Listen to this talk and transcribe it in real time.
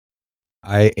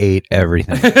I ate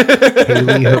everything.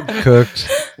 Haley cooked.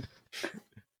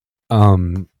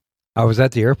 I was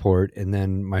at the airport, and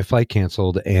then my flight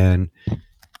canceled, and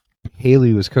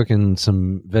Haley was cooking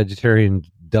some vegetarian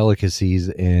delicacies,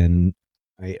 and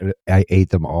I ate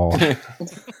them all. That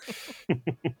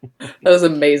was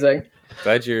amazing.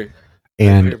 Glad you're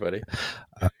And here, buddy.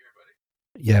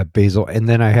 Yeah, basil, and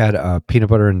then I had peanut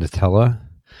butter and Nutella,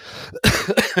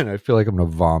 and I feel like I'm gonna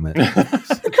vomit.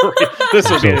 Great. This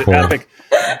will be an full. epic.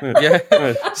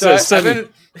 Yeah. So I've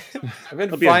I've been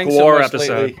be a flying so Glore much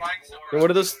episode. lately. What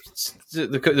are those?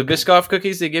 The Biscoff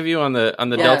cookies they give you on the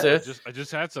Yeah. Delta? I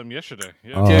just had some yesterday.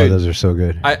 Yeah. Oh, Dude. those are so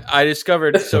good. I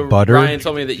discovered. So butter? Ryan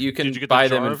told me that you can Did you get the buy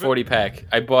them jar in of it? 40-pack.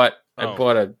 I bought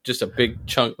just a big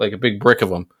chunk, like a big brick of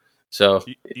them. So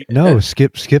No,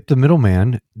 skip the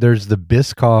middleman. There's the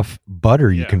Biscoff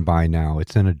butter you Yeah. can buy now.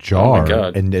 It's in a jar,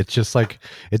 God. and it's just like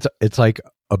it's like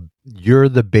you're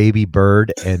the baby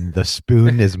bird, and the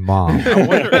spoon is mom. I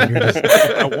wonder, And you're just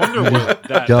I wonder what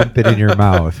that. dump it in your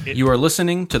mouth. you are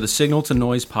listening to the Signal to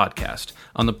Noise podcast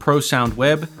on the Pro Sound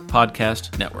Web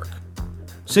Podcast Network.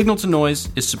 Signal to Noise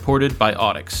is supported by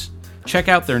Audix. Check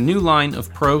out their new line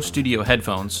of Pro Studio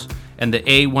headphones and the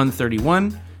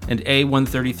A131 and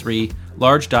A133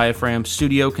 large diaphragm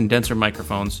studio condenser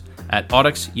microphones at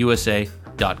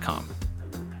audixusa.com.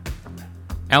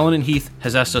 Alan and Heath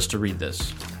has asked us to read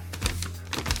this.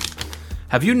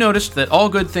 Have you noticed that all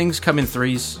good things come in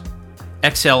threes?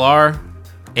 XLR,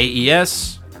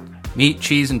 AES, meat,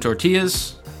 cheese, and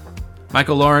tortillas,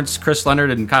 Michael Lawrence, Chris Leonard,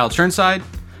 and Kyle Churnside,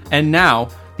 and now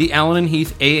the Alan and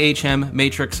Heath AHM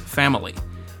Matrix family,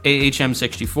 AHM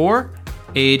 64,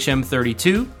 AHM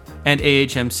 32, and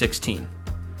AHM 16.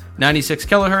 96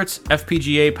 kilohertz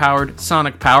FPGA-powered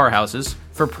sonic powerhouses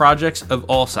for projects of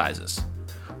all sizes.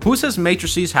 Who says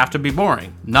matrices have to be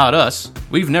boring? Not us.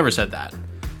 We've never said that.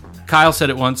 Kyle said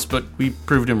it once, but we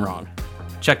proved him wrong.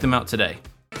 Check them out today.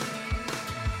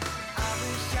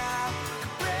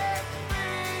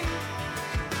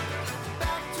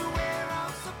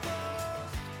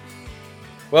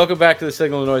 Welcome back to the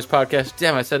Signal to Noise podcast.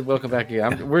 Damn, I said welcome back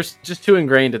again. We're just too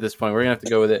ingrained at this point. We're gonna have to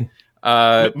go with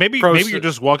it. Maybe you're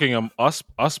just welcoming us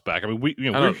back. I mean,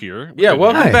 we're here. Yeah,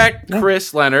 welcome Hi. back,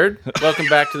 Chris Leonard. Welcome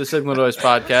back to the Signal to Noise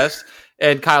podcast,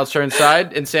 and Kyle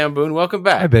Churnside and Sam Boone. Welcome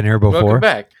back. I've been here before. Welcome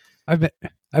back. I've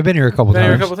been here a couple Been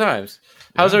here a times. couple times.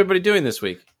 How's everybody doing this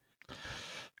week?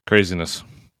 Craziness.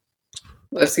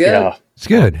 That's good. Yeah. It's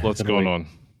good. What's going on?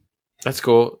 That's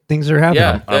cool. Things are happening.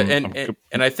 Yeah, I'm-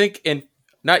 and I think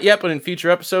not yet, but in future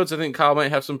episodes, I think Kyle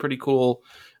might have some pretty cool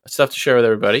stuff to share with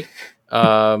everybody.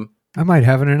 I might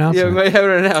have an Yeah, announcement. we might have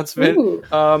an announcement.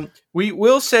 Ooh. We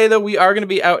will say that we are going to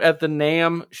be out at the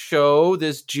NAMM show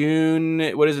this June.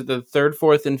 What is it? The 3rd,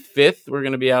 4th, and 5th. We're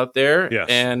going to be out there. Yes.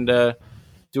 And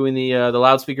doing the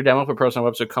loudspeaker demo for Pro Sound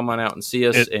Web. So come on out and see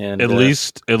us. And At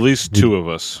least two of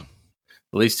us.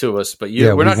 at least two of us. But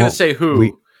Yeah, we're not going to won't- say who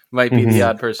we- might be the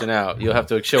odd person out. You'll have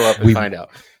to show up and find out.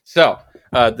 So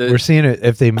We're seeing it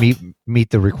if they meet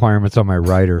the requirements on my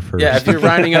rider first. yeah, if you're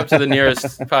rounding up to the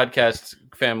nearest podcast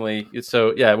family,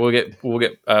 so yeah, we'll get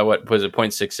what was it,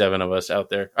 0.67 of us out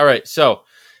there. All right, so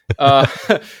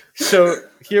so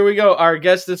here we go. Our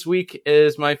guest this week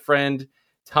is my friend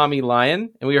Tommy Lyon,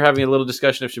 and we were having a little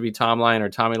discussion if it should be Tom Lyon or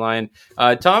Tommy Lyon.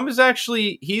 Tom is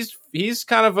actually he's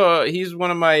kind of he's one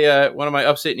of my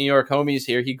upstate New York homies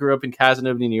here. He grew up in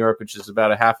Casanova, New York, which is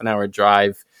about a half an hour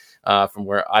drive from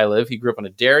where I live. He grew up on a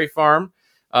dairy farm.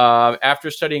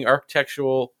 After studying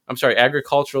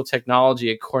agricultural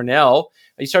technology at Cornell,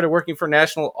 he started working for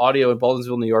National Audio in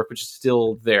Baldwinsville, New York, which is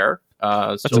still there.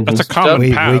 That's a common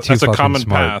Way path. too That's a fucking common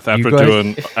smart. path You after guys-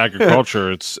 doing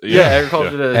agriculture. It's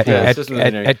agriculture to systems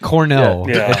engineering. at Cornell,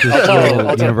 Yeah. at this I'll tell you- little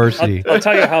I'll tell- university. I'll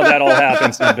tell you how that all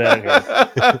happens in a bit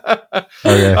here.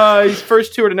 Okay. He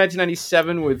first toured in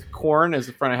 1997 with Korn as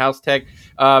the front of house tech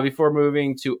before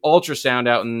moving to Ultrasound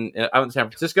out in San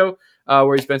Francisco,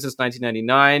 where he's been since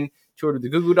 1999. Toured with the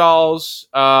Goo Goo Dolls,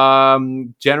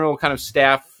 general kind of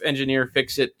staff engineer,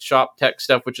 fix-it, shop tech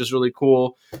stuff, which is really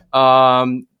cool.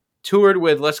 Toured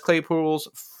with Les Claypool's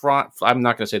I'm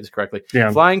not going to say this correctly.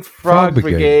 Yeah. Flying Frog Frog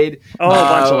Brigade. Oh, a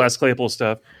bunch of Les Claypool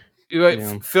stuff.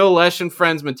 Yeah. Phil Lesh and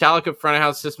Friends, Metallica front of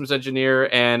house systems engineer,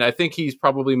 and I think he's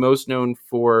probably most known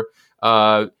for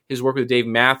his work with Dave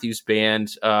Matthews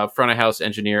Band, front of house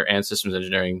engineer and systems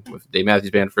engineering with Dave Matthews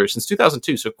Band since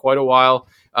 2002, so quite a while.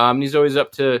 He's always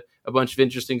up to a bunch of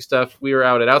interesting stuff. We were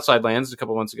out at Outside Lands a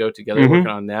couple months ago together working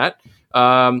on that.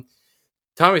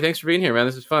 Tommy, thanks for being here, man.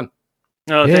 This is fun.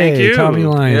 Oh, Yay, thank you. Tommy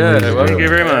Line. Yeah, ladies and well, Thank you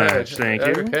very gentlemen. much. Thank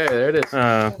you. Okay, there it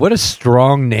is. What a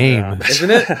strong name. Yeah. Isn't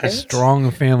it? A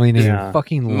strong family name. Yeah.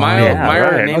 Fucking Lion.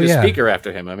 Myra right. named Oh, a yeah. speaker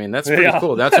after him. I mean, that's pretty Yeah.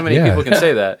 cool. Not so many Yeah. people can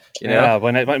say that. You know? Yeah,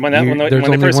 when There's they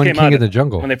only first one came king out, of the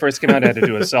jungle. when they first came out, I had to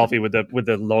do a selfie with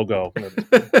the logo.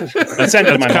 I sent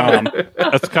it to my mom.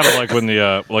 That's kind of like when the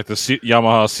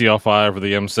Yamaha CL5 or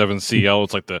the M7 CL.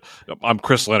 It's like I'm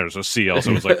Chris Leonard, so CL.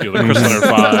 So it's like the Chris Leonard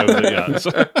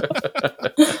 5.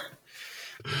 Yeah.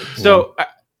 So,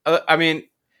 I mean,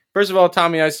 first of all,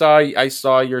 Tommy, I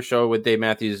saw your show with Dave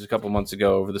Matthews a couple months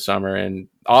ago over the summer, and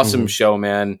awesome show,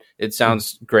 man. It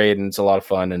sounds great, and it's a lot of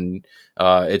fun, and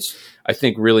it's, I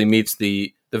think, really meets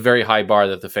the very high bar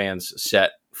that the fans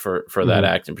set for that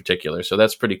act in particular. So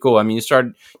that's pretty cool. I mean, you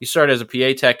started as a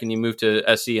PA tech, and you moved to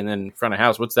SE, and then front of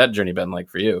house. What's that journey been like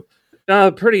for you?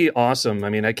 Pretty awesome. I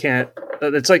mean, I can't.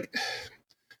 It's like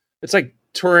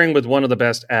touring with one of the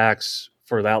best acts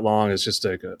for that long is just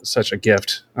such a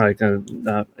gift.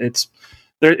 It's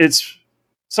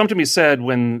something to be said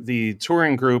when the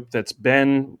touring group that's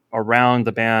been around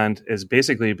the band has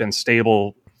basically been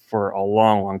stable for a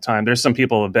long, long time. There's some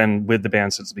people who have been with the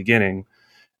band since the beginning,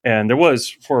 and there was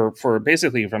for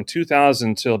basically from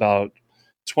 2000 till about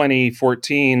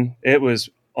 2014, it was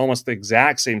almost the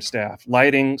exact same staff: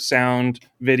 lighting, sound,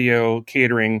 video,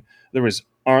 catering. There was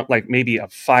like maybe a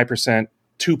 5%,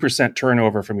 2%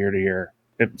 turnover from year to year.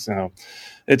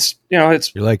 It's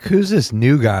You're like, who's this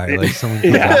new guy? Like someone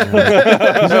who's Yeah.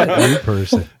 that new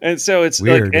person? and so it's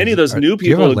Weird. like any of those new Do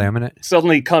you have people a laminate?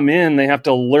 suddenly come in, they have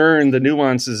to learn the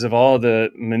nuances of all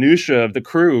the minutia of the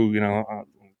crew,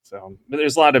 so but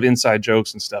there's a lot of inside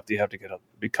jokes and stuff that you have to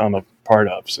become a part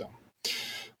of. So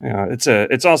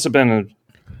it's also been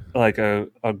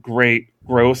a great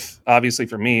growth, obviously,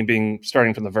 for me,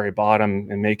 starting from the very bottom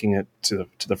and making it to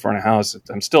the front of house.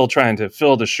 I'm still trying to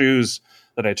fill the shoes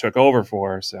that I took over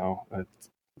for. So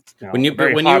When you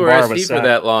were SE for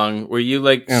that long, were you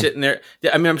sitting there?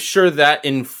 I mean, I'm sure that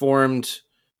informed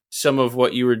some of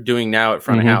what you were doing now at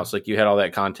front of house. Like, you had all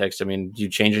that context. I mean, did you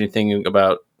change anything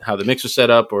about how the mix was set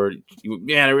up, or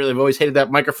I really have always hated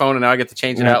that microphone, and now I get to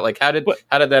change it out? Like, how did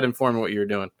that inform what you were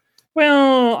doing?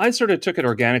 Well, I sort of took it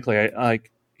organically.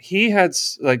 He had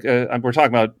we're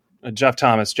talking about Jeff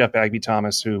Bagby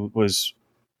Thomas, who was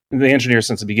the engineer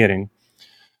since the beginning.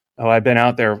 I've been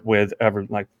out there with ever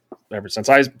since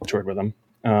I toured with him,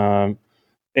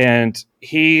 and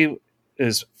he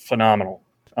is phenomenal.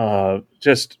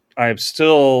 I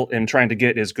still am trying to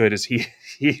get as good as he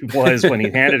was when he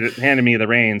handed me the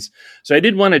reins. So I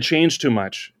didn't want to change too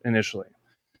much initially.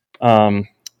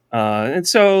 And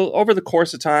so over the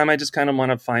course of time, I just kind of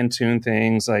want to fine tune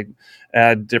things, like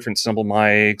add different cymbal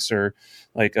mics or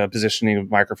positioning of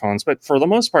microphones. But for the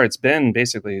most part, it's been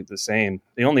basically the same.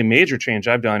 The only major change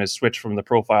I've done is switch from the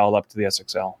Profile up to the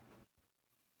SXL.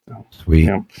 So, Sweet.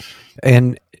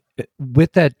 And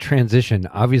with that transition,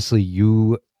 obviously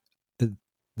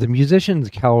the musician's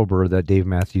caliber that Dave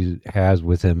Matthews has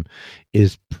with him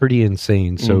is pretty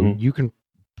insane. So you can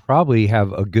probably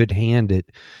have a good hand at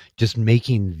just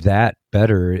making that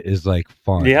better is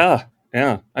fun. Yeah.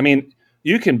 I mean,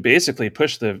 you can basically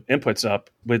push the inputs up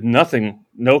with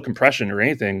no compression or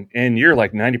anything, and you're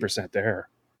 90% there.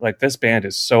 This band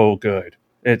is so good.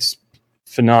 It's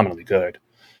phenomenally good.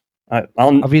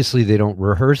 Obviously, they don't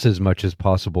rehearse as much as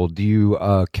possible. Do you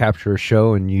capture a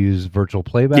show and use virtual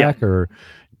playback, or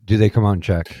do they come out and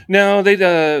check? No, they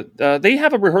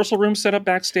have a rehearsal room set up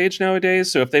backstage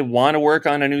nowadays. So if they want to work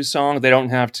on a new song, they don't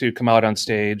have to come out on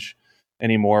stage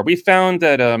anymore. We found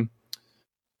that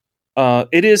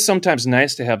it is sometimes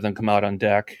nice to have them come out on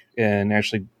deck and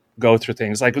actually go through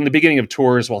things. Like in the beginning of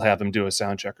tours, we'll have them do a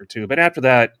sound check or two. But after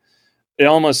that, it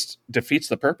almost defeats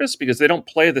the purpose because they don't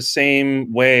play the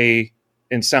same way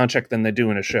in sound check than they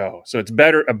do in a show. So it's a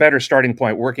better starting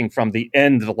point working from the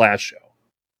end of the last show.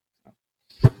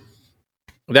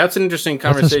 That's an interesting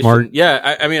conversation.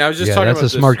 I mean, I was just talking about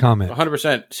that's a smart comment.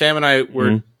 100%. Sam and I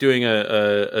were doing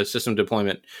a system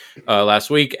deployment last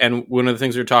week, and one of the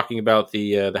things we were talking about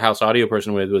the house audio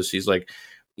person with was he's like,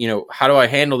 how do I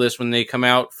handle this when they come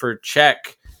out for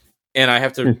check, and I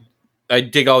have to I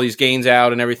dig all these gains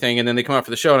out and everything, and then they come out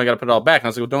for the show, and I got to put it all back. And I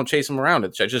was like, well, don't chase them around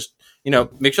it. Just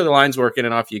make sure the line's working,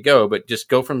 and off you go. But just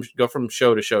go from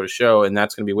show to show to show, and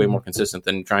that's going to be way more consistent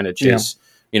than trying to chase.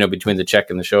 Between the check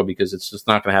and the show, because it's just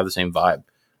not going to have the same vibe.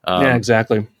 Yeah,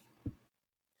 exactly.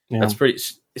 Yeah. That's pretty.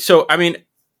 So, I mean,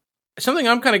 something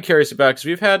I'm kind of curious about,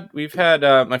 because we've had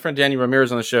my friend Danny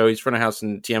Ramirez on the show. He's front of house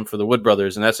and TM for the Wood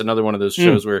Brothers, and that's another one of those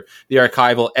shows where the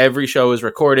archival, every show is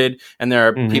recorded, and there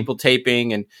are people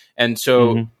taping, and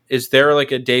so is there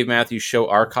like a Dave Matthews Show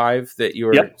archive that you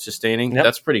are sustaining?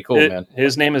 That's pretty cool, man.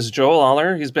 His name is Joel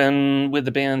Aller. He's been with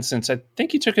the band since, I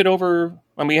think he took it over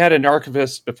when we had an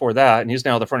archivist before that, and he's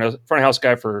now the front of house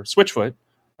guy for Switchfoot.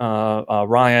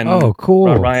 Ryan. Oh,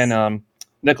 cool. Ryan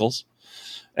Nichols.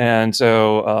 And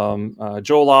so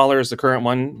Joel Aller is the current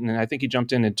one, and I think he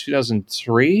jumped in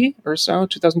 2003 or so,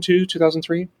 2002,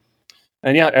 2003.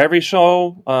 And yeah, every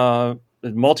show,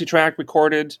 multi-track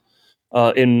recorded.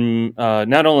 In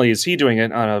not only is he doing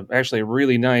it on actually a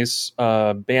really nice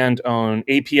band-owned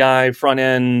API front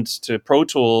end to Pro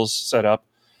Tools setup.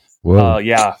 Whoa.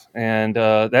 And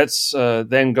that's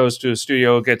then goes to a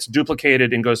studio, gets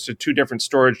duplicated, and goes to two different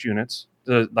storage units,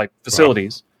 like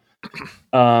facilities.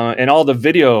 Wow. And all the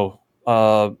video,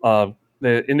 the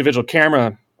individual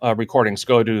camera recordings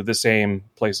go to the same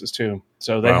places too.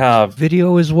 So they have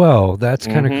video as well. That's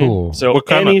kind of cool. So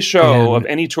any show of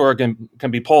any tour can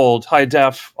be pulled high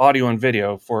def audio and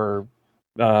video for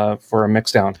a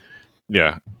mix down.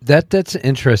 Yeah, that's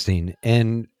interesting.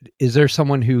 And is there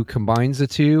someone who combines the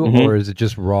two, or is it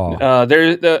just raw? So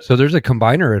there's a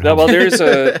combiner at home. Well, there's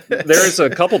a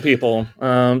couple people.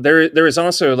 There is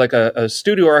also like a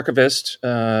studio archivist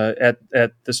at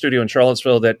the studio in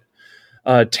Charlottesville that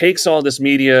takes all this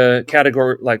media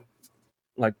categorizes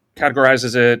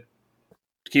it,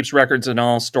 keeps records and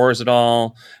all, stores it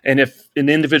all, and if an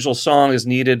individual song is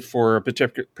needed for a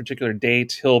particular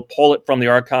date, he'll pull it from the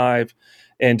archive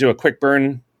and do a quick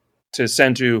burn to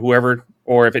send to whoever,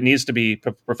 or if it needs to be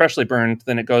professionally burned,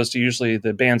 then it goes to usually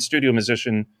the band's studio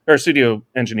musician or studio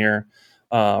engineer,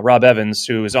 Rob Evans,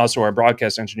 who is also our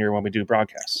broadcast engineer when we do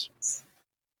broadcasts.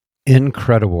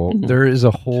 Incredible. There is a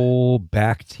whole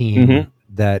back team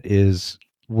that is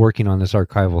working on this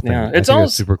archival thing. Yeah, it's all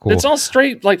super cool. It's all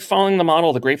straight, like following the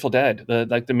model of the Grateful Dead.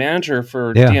 The manager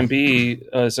for DMB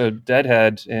is a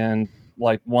Deadhead and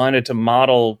like wanted to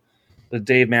model the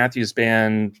Dave Matthews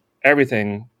Band,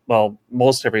 everything, well,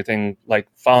 most everything, like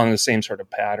following the same sort of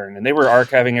pattern. And they were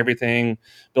archiving everything,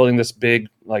 building this big,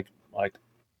 like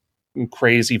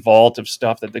crazy vault of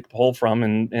stuff that they could pull from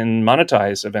and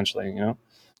monetize eventually, you know?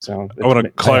 So I want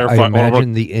to clarify. I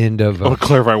imagine the end of. I want to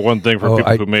clarify one thing for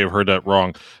people who may have heard that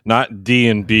wrong. Not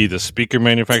D&B, the speaker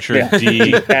manufacturer.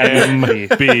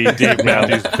 DMB, Dave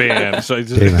Matthews Band. So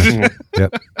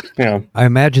yep. Yeah. I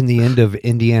imagine the end of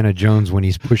Indiana Jones when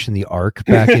he's pushing the ark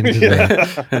back into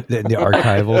the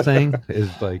archival thing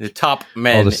is like the top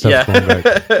men. All the stuff going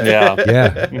back. Yeah.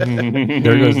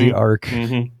 There goes the ark.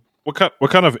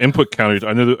 What kind of input counters?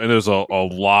 I know there's a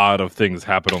lot of things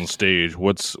happen on stage.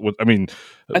 What's input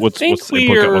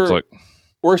looks like?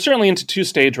 We're certainly into 2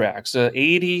 stage racks,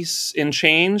 80s and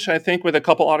change, I think, with a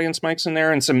couple audience mics in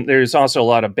there, and there's also a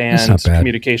lot of band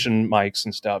communication mics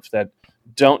and stuff that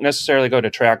don't necessarily go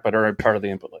to track but are part of the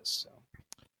input list. So.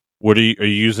 Are you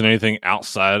using anything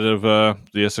outside of the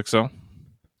SXL?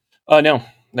 No,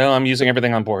 I'm using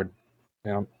everything on board.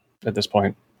 You know, at this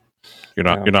point. You're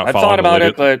not I've following thought about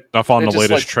it, but not following the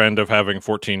latest trend of having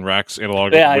 14 racks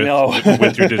analog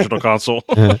with your digital console.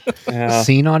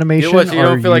 Scene automation. You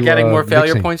don't feel like adding more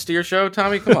failure points to your show,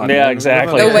 Tommy? Come on. Yeah,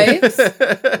 exactly. No waves?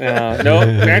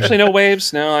 Actually no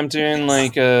waves. No, I'm doing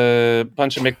like a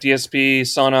bunch of McDSP,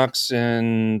 Sonox,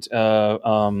 and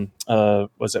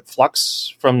was it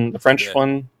Flux from the French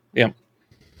one? Yeah.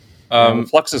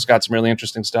 Flux has got some really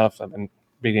interesting stuff I've been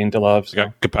beginning to love. So.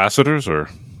 Got capacitors or...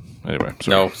 Anyway,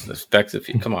 sorry. No,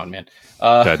 come on, man.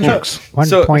 Dad jokes.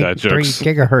 1.3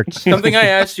 gigahertz. Something I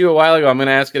asked you a while ago, I'm going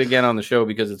to ask it again on the show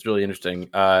because it's really interesting.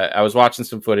 I was watching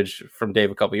some footage from Dave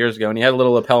a couple years ago, and he had a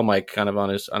little lapel mic kind of on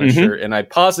his shirt, and I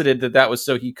posited that was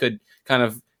so he could kind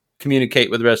of communicate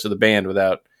with the rest of the band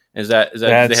without. Is that do they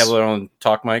have their own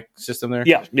talk mic system there?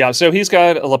 Yeah. So he's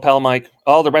got a lapel mic.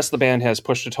 All the rest of the band has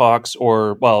push to talks,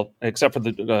 or except for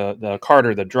the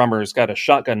Carter, the drummer's got a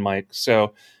shotgun mic.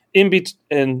 So.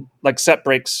 In like set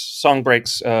breaks, song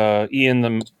breaks,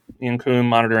 Ian Coon,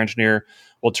 monitor engineer,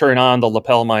 will turn on the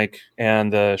lapel mic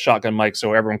and the shotgun mic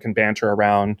so everyone can banter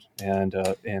around, and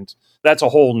that's a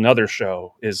whole nother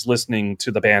show, is listening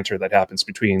to the banter that happens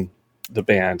between the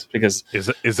band, because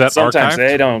is that sometimes archived?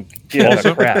 They don't give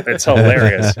a crap. It's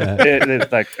hilarious.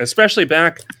 It, like especially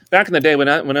back in the day when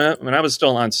I was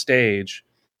still on stage.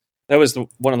 That was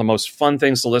one of the most fun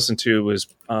things to listen to. Was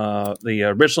the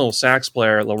original sax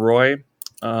player Leroy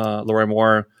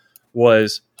Moore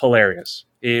was hilarious.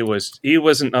 He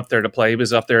wasn't up there to play. He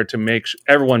was up there to make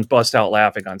everyone bust out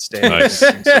laughing on stage. Nice.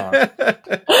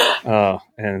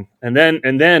 And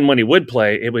then when he would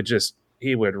play,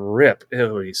 he would rip.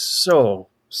 It would be so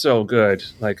good.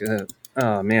 Like,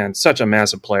 oh man, such a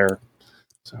massive player.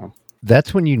 So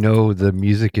that's when you know the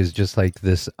music is just like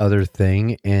this other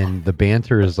thing, and the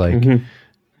banter is like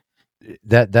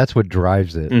that's what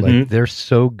drives it. Like, they're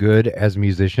so good as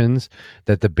musicians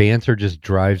that the banter just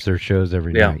drives their shows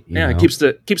every night. You know? It keeps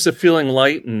the feeling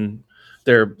light, and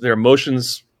their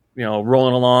emotions,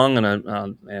 rolling along,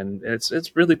 and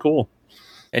it's really cool.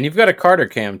 And you've got a Carter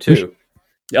cam too.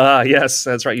 Yes,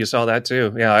 that's right. You saw that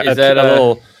too. Yeah, Is that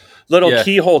a little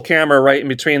keyhole camera right in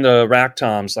between the rack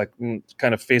toms, like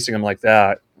kind of facing them like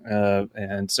that,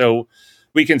 and so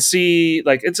we can see,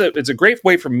 like, it's a great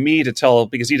way for me to tell,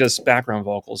 because he does background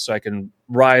vocals, so I can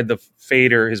ride the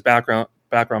fader, his background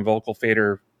vocal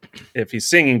fader, if he's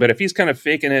singing. But if he's kind of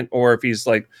faking it, or if he's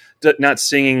like not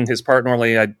singing his part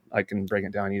normally, I can bring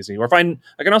it down easy. Or if I can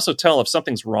also tell if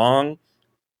something's wrong.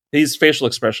 His facial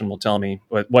expression will tell me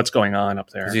what's going on up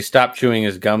there. Does he stop chewing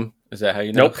his gum? Is that how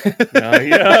you know? Nope.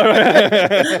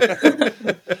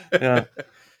 Yeah.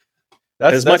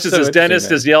 As much as his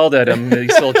dentist has yelled at him,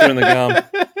 he's still chewing the gum.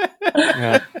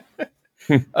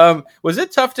 Yeah. Was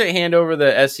it tough to hand over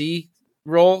the SE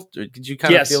role? Did you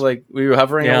kind of feel like we were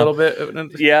hovering a little bit?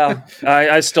 Yeah,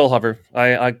 I still hover.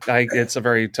 I it's a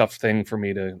very tough thing for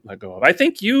me to let go of. I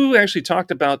think you actually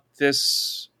talked about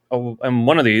this on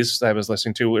one of these I was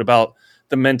listening to, about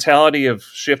the mentality of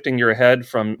shifting your head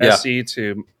from SE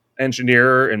to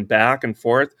engineer and back and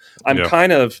forth. I'm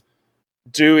kind of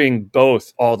doing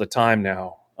both all the time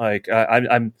now. Like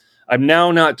I'm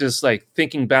now not just like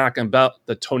thinking back about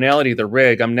the tonality of the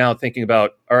rig. I'm now thinking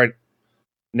about, all right,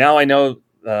 now I know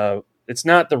it's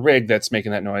not the rig that's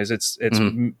making that noise. It's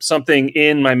something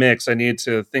in my mix I need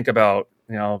to think about.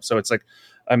 So it's like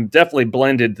I'm definitely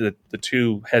blended the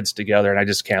two heads together, and I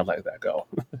just can't let that go.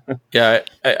 Yeah,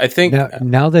 I think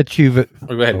now that you've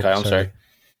go ahead, Kyle. I'm sorry.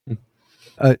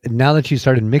 Now that you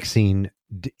started mixing,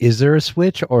 is there a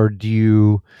switch, or do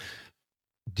you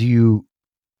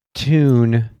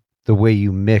tune the way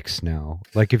you mix now?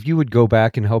 Like, if you would go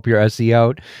back and help your SE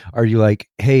out, are you like,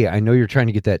 hey, I know you're trying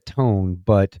to get that tone,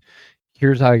 but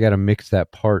here's how I got to mix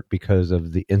that part because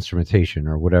of the instrumentation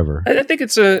or whatever? I think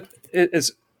it's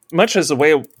as much as the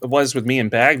way it was with me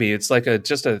and Bagby. It's like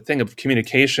just a thing of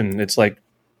communication. It's like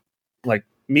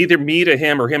either me to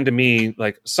him or him to me.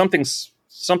 Like something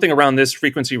around this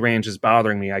frequency range is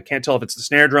bothering me. I can't tell if it's the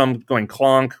snare drum going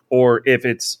clonk or if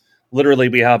it's literally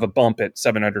we have a bump at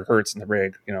 700 hertz in the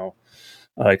rig, and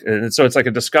so it's like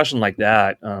a discussion like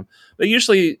that. But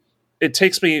usually it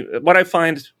takes me, what I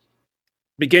find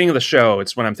beginning of the show,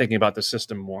 it's when I'm thinking about the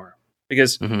system more,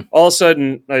 because all of a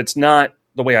sudden it's not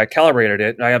the way I calibrated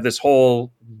it. I have this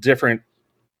whole different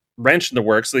wrench in the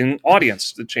works, the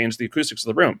audience to change the acoustics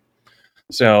of the room.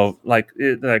 So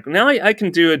now I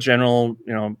can do a general,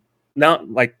 now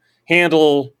like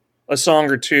handle a song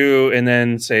or two and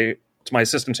then say to my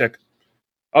system tech,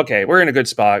 okay, we're in a good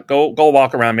spot. Go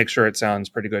walk around, make sure it sounds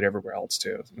pretty good everywhere else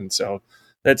too. And so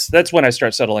that's when I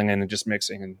start settling in and just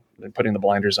mixing and putting the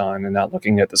blinders on and not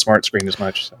looking at the smart screen as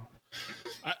much. So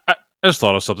I just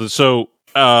thought of something. So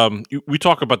we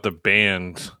talk about the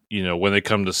band, when they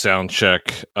come to sound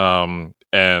check, and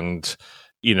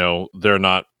they're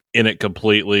not in it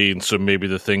completely, and so maybe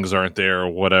the things aren't there or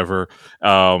whatever.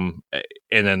 And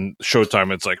then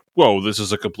showtime, it's like, whoa, this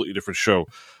is a completely different show.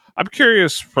 I'm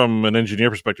curious from an engineer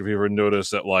perspective, if you ever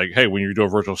noticed that, like, hey, when you do a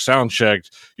virtual sound check,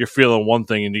 you're feeling one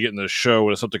thing and you get in the show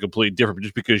and it's something completely different, but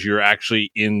just because you're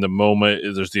actually in the moment,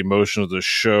 there's the emotion of the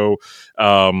show.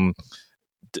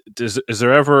 Is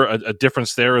there ever a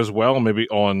difference there as well, maybe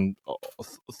on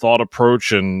thought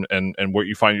approach and what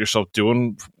you find yourself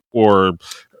doing? Or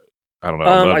I don't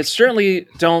know. I certainly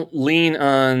don't lean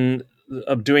on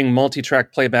doing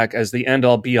multi-track playback as the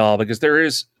end-all be-all, because there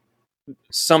is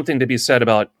something to be said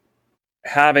about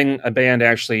having a band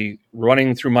actually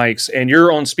running through mics and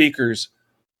your own speakers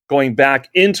going back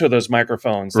into those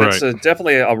microphones. That's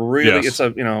definitely a really, it's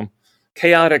a,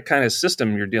 chaotic kind of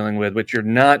system you're dealing with, which you're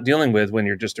not dealing with when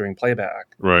you're just doing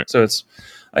playback. Right. So it's,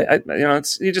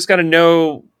 you just got to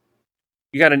know,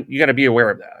 you got to be aware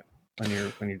of that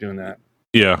when you're doing that.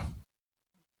 Yeah.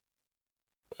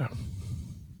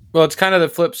 Well, it's kind of the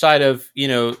flip side of,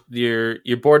 your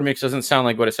board mix doesn't sound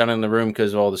like what it sounded in the room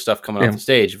because of all the stuff coming off the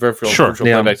stage. Virtual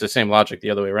playback's the same logic the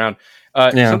other way around.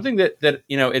 Something that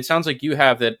it sounds like you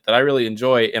have that I really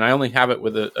enjoy, and I only have it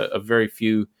with a very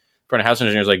few front of house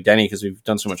engineers like Denny, because we've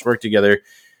done so much work together.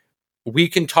 we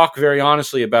can talk very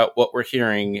honestly about what we're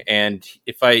hearing. And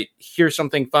if I hear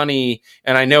something funny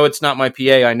and I know it's not my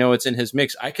PA, I know it's in his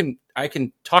mix, I can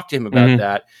talk to him about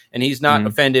that. And he's not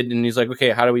offended. And he's like, okay,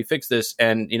 how do we fix this?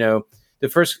 And,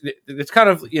 it's kind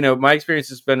of, my experience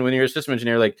has been when you're a system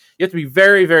engineer, like you have to be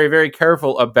very, very, very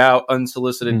careful about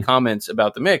unsolicited comments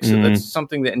about the mix. So that's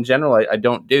something that in general, I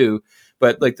don't do.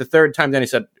 But like the third time, then he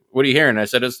said, what are you hearing? I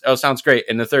said, oh, sounds great.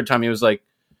 And the third time he was like,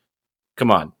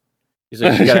 come on. He's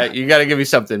like, you gotta give me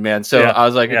something, man. So I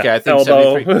was like, okay, I think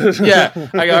 73.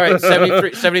 I go, all right,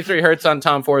 73 hertz on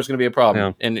Tom 4 is going to be a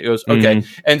problem. And it was okay.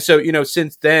 And so,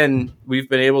 since then we've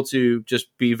been able to just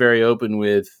be very open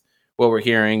with what we're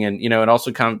hearing. And, it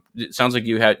also it sounds like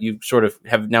you sort of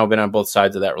have now been on both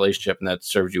sides of that relationship, and that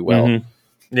served you well.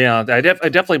 Yeah. I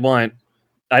definitely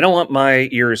I don't want my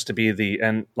ears to be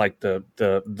the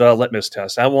litmus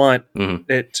test. I want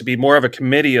it to be more of a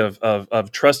committee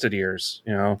of trusted ears,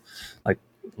 like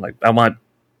I want,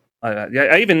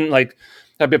 I even like,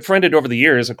 I've befriended over the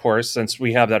years, of course, since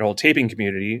we have that whole taping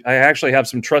community. I actually have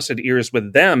some trusted ears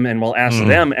with them, and we'll ask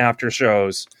them after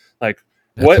shows, like,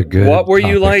 what were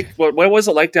you like? What was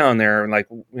it like down there? And like,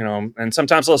 and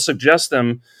sometimes I'll suggest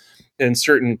them in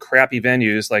certain crappy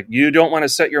venues, like, you don't want to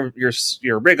set your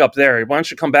rig up there. Why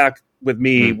don't you come back with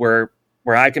me where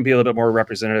I can be a little bit more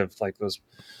representative, like those,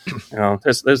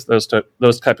 there's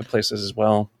those type of places as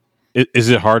well. Is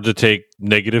it hard to take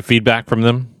negative feedback from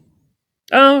them?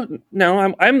 Oh,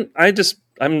 no, I'm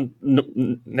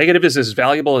negative is as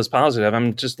valuable as positive.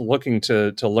 I'm just looking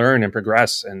to learn and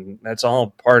progress. And that's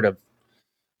all part of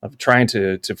trying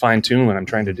to fine tune what I'm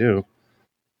trying to do.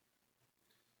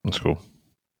 That's cool.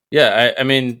 Yeah, I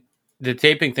mean, the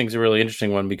taping thing's a really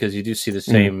interesting one because you do see the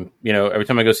same, every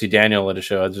time I go see Daniel at a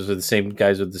show, it's just the same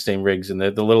guys with the same rigs and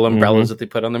the little umbrellas that they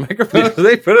put on the microphones.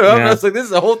 They put it up, and I was like, this is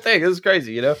the whole thing. This is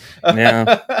crazy, Yeah.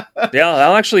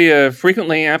 I'll actually,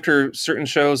 frequently after certain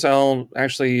shows, I'll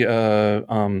actually,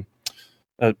 like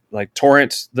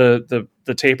torrent the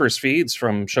tapers feeds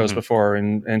from shows before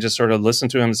and just sort of listen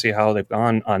to them and see how they've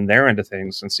gone on their end of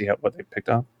things and see what they picked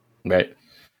up. Right.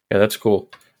 Yeah, that's cool.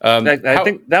 I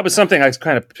think that was something I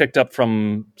kind of picked up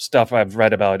from stuff I've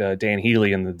read about Dan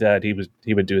Healy and the Dead. He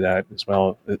would do that as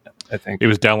well. I think he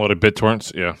was downloading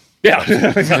BitTorrents. Yeah. Get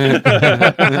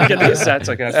the cassettes,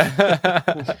 I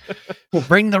guess.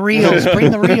 Bring the reels.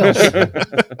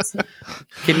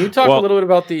 Can you talk a little bit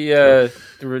about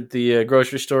the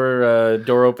grocery store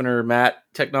door opener mat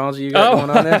technology you got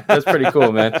going on there? That's pretty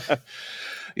cool, man.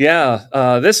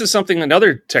 Yeah, this is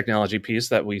another technology piece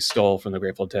that we stole from the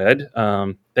Grateful Dead.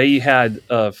 They had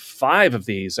 5 of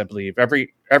these, I believe.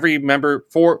 Every member,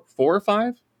 4 or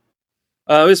 5.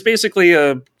 It was basically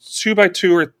a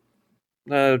 2x2 or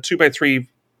 2x3,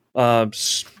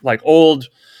 like old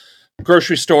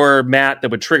grocery store mat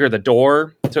that would trigger the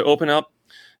door to open up,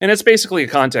 and it's basically a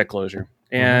contact closure.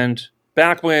 And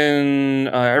back when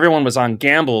everyone was on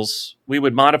Gambles, we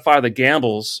would modify the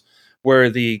Gambles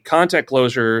where the contact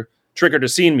closure triggered a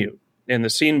scene mute, and the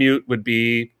scene mute would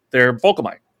be their vocal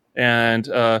mic, and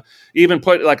even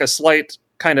put like a slight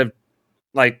kind of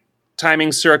like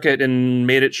timing circuit and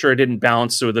made it sure it didn't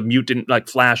bounce so the mute didn't like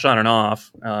flash on and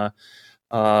off.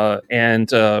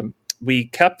 And we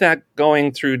kept that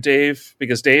going through Dave,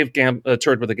 because Dave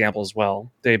toured with the Gamble as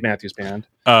well, Dave Matthews Band.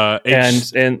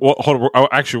 And well, hold on,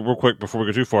 actually, real quick before we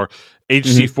go too far,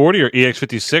 HC40 or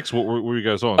EX56? What were you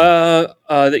guys on? The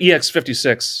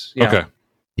EX56. Yeah. Okay.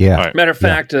 Yeah. Right. Matter of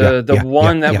fact, the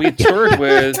one that we toured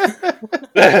with.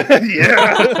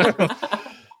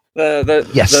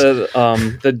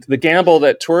 The Gamble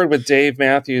that toured with Dave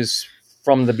Matthews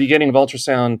from the beginning of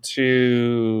Ultrasound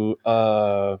to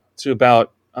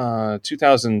about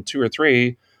 2002 or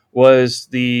 3 was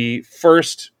the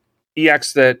first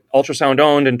EX that Ultrasound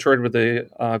owned and toured with the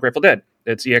Grateful Dead.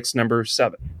 It's EX number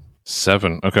 7.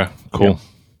 7. Okay, cool. Yeah.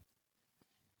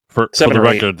 For the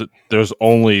record, there's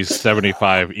only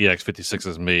 75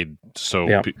 EX56s made.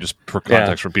 So just for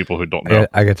context for people who don't know,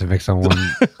 I got to mix on one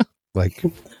like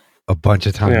a bunch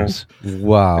of times. Yeah.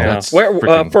 Wow. Yeah.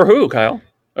 For who, Kyle?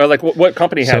 Or like what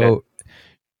company had it?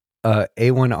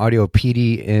 A1 Audio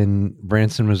PD in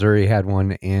Branson, Missouri had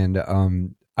one, and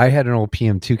I had an old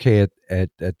PM2K at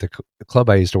the club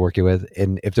I used to work with,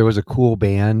 and if there was a cool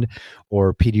band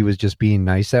or PD was just being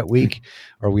nice that week,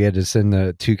 or we had to send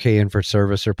the 2K in for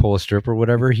service or pull a strip or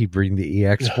whatever, he'd bring the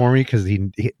EX for me because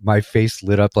my face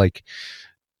lit up like,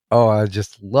 oh, I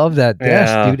just love that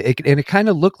desk, dude. It kind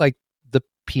of looked like the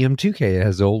PM2K. It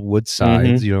has old wood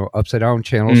sides, upside down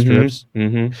channel strips.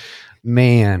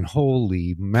 Man,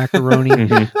 holy macaroni!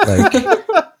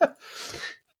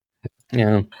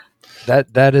 Yeah.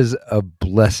 That is a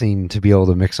blessing to be able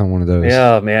to mix on one of those.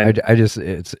 Yeah, man. I just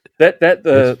it's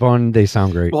it's fun. They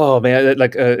sound great. Oh man,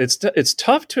 like it's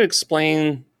tough to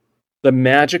explain the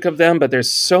magic of them, but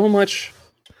there's so much.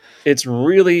 It's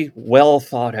really well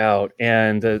thought out,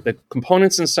 and the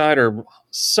components inside are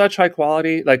such high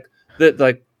quality. Like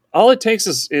all it takes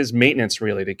is maintenance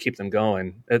really to keep them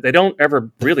going. They don't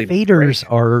ever really. Faders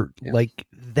break. are like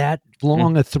that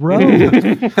long a throw,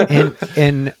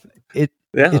 and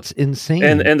it's insane.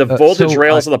 And the voltage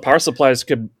rails of the power supplies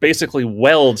could basically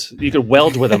weld. You could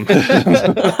weld with them.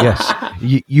 Yes,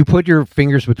 you put your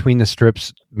fingers between the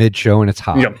strips mid-show, and it's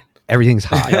hot. Yep. Everything's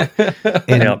hot.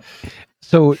 And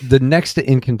so the next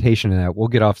incantation of that, we'll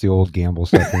get off the old gamble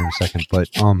stuff in a second, but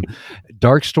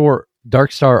Dark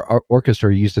Star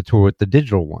Orchestra used to tour with the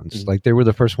digital ones. Like they were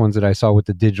the first ones that I saw with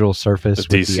the digital Surface,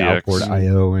 The with the DCX. outboard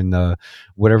I/O and the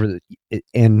whatever.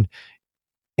 And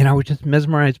I was just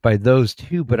mesmerized by those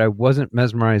too, but I wasn't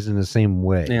mesmerized in the same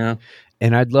way. Yeah.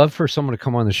 And I'd love for someone to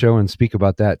come on the show and speak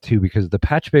about that too, because the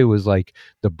Patch Bay was like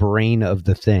the brain of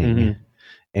the thing. Mm-hmm.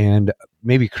 And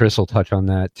maybe Chris will touch on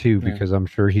that too, because I'm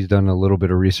sure he's done a little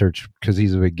bit of research because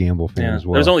he's a big Gamble fan as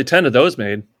well. There's only 10 of those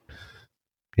made.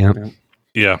 Yeah.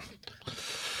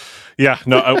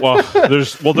 No,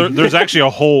 there's actually a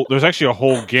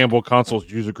whole Gamble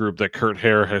Consoles user group that Kurt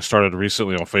Hare has started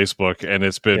recently on Facebook, and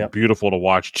it's been beautiful to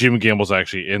watch. Jim Gamble's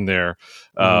actually in there,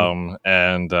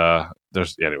 and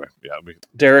there's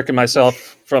Derek and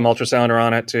myself from Ultrasound are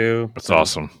on it too. It's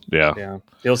awesome. Yeah.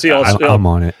 You'll see. I'm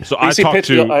on it. So I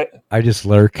just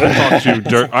lurk.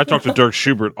 I talk to Dirk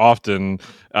Schubert often,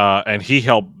 and he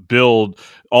helped build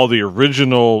all the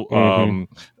original,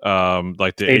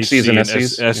 like the HCs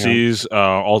and SEs,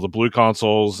 all the blue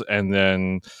consoles, and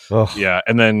then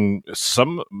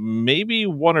some, maybe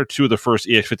one or two of the first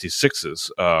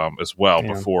EX56s as well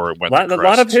before it went. A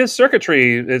lot of his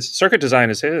circuitry, his circuit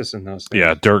design is his in those things.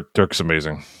 Yeah, Dirk's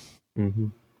amazing. Mm-hmm.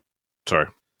 Sorry.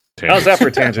 How's that for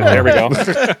a tangent? There we go.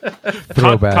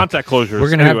 Contact closures.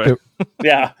 We're gonna have to.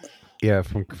 Yeah. Yeah,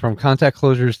 from contact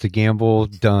closures to Gamble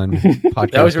done.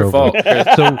 Podcast that was your fault.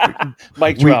 So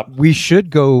mic drop. We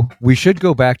should go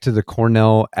back to the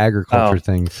Cornell agriculture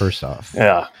thing first off.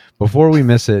 Yeah. Before we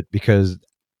miss it, because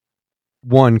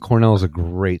one, Cornell is a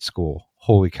great school.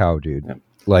 Holy cow, dude. Yep.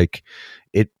 Like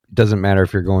it doesn't matter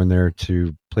if you're going there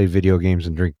to play video games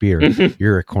and drink beer.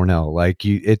 You're at Cornell. Like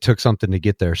it took something to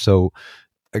get there. So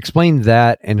explain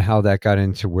that and how that got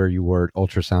into where you were at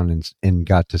Ultrasound and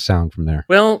got to sound from there.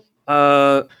 Well,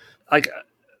 like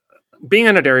being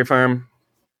on a dairy farm,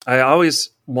 I always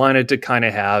wanted to kind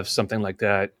of have something like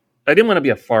that. I didn't want to be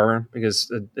a farmer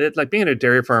because like being a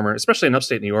dairy farmer, especially in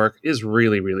upstate New York, is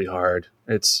really, really hard.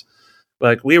 It's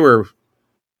like we were,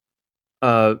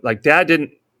 like dad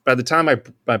didn't, by the time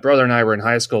my brother and I were in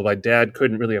high school, my dad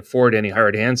couldn't really afford any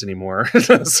hired hands anymore.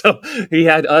 So he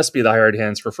had us be the hired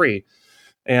hands for free.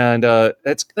 And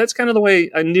that's kind of the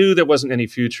way I knew there wasn't any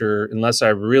future unless I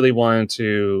really wanted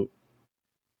to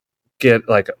get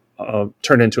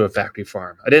turned into a factory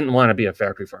farm. I didn't want to be a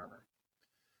factory farmer.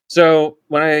 So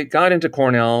when I got into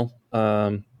Cornell,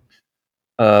 I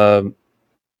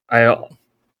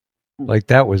like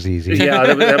that was easy.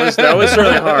 Yeah, that was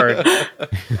really hard.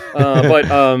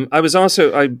 But I was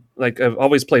also I've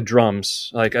always played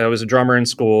drums. Like I was a drummer in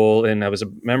school, and I was a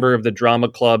member of the drama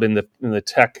club in the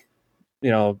tech,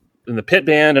 in the pit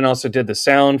band, and also did the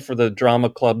sound for the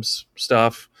drama club's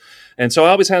stuff. And so I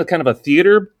always had kind of a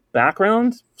theater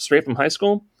background straight from high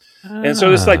school. And so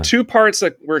there's like two parts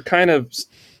that were kind of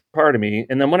part of me.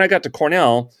 And then when I got to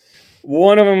Cornell,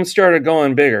 one of them started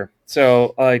going bigger.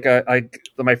 So like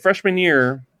my freshman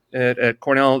year at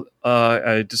Cornell,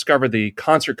 I discovered the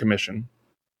concert commission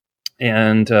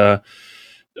and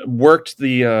worked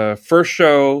the first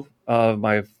show of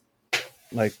my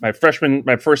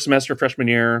first semester freshman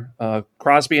year,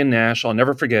 Crosby and Nash. I'll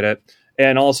never forget it.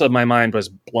 And also my mind was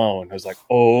blown. I was like,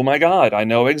 oh my God, I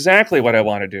know exactly what I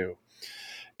want to do.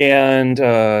 And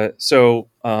so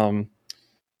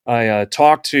I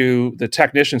talked to the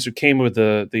technicians who came with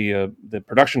the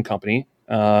production company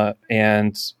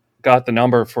and got the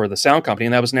number for the sound company,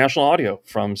 and that was National Audio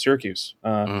from Syracuse.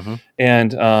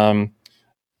 And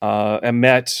I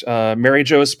met Mary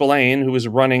Jo Spillane, who was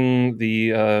running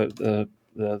the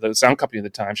sound company at the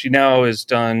time. She now is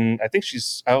done. I think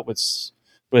she's out with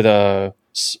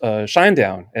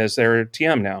Shinedown as their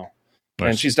TM now. Nice.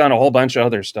 And she's done a whole bunch of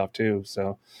other stuff too.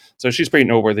 So she's pretty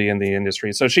noteworthy in the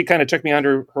industry. So she kind of took me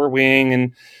under her wing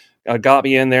and got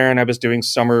me in there. And I was doing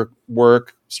summer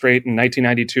work straight in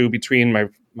 1992 between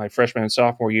my freshman and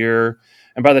sophomore year.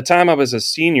 And by the time I was a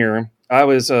senior, I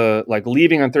was like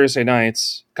leaving on Thursday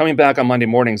nights, coming back on Monday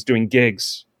mornings, doing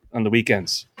gigs on the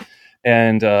weekends.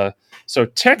 And so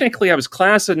technically I was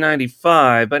class of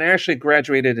 95, but I actually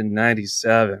graduated in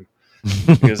 97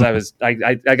 because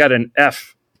I got an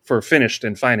F for finished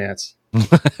in finance.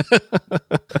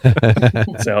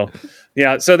 So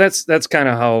that's kind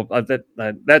of how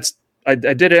I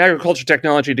did agriculture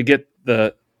technology to get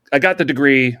I got the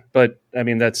degree, but I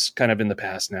mean that's kind of in the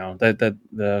past now. That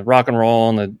the rock and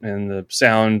roll and the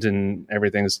sound and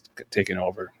everything's taken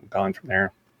over, gone from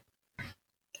there.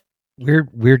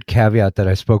 Weird caveat that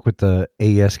I spoke with the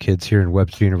AES kids here in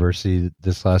Webster University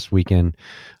this last weekend.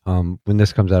 When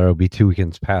this comes out, it'll be 2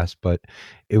 weekends past, but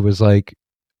it was like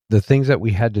the things that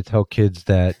we had to tell kids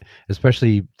that,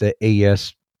 especially the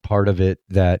AES part of it,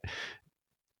 that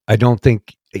I don't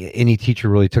think any teacher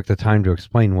really took the time to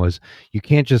explain was you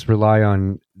can't just rely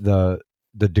on the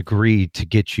degree to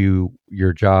get you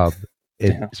your job,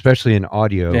 especially in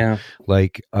audio. Yeah.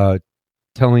 Like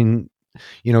telling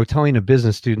a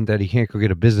business student that he can't go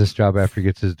get a business job after he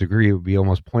gets his degree, it would be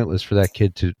almost pointless for that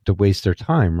kid to waste their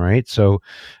time, right? So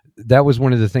that was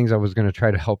one of the things I was going to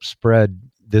try to help spread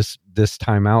this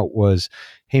time out was,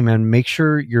 hey man, make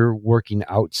sure you're working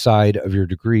outside of your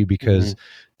degree, because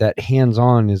that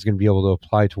hands-on is going to be able to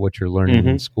apply to what you're learning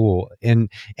in school. And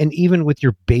even with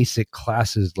your basic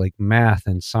classes like math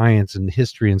and science and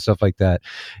history and stuff like that,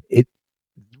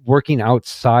 working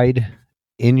outside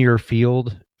in your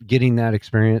field, getting that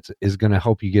experience is going to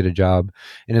help you get a job.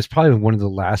 And it's probably one of the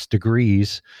last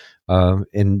degrees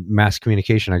in mass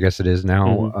communication, I guess it is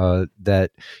now,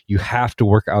 that you have to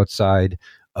work outside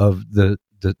of the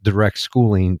direct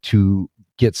schooling to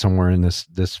get somewhere in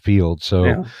this field.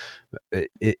 So that's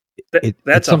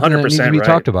it's 100% that right.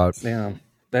 Talked about. Yeah.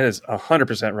 That is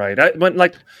 100% right.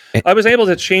 I was able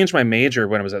to change my major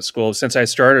when I was at school. Since I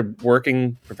started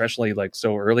working professionally like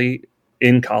so early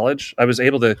in college, I was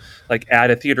able to like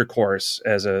add a theater course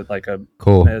as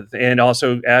cool, and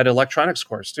also add electronics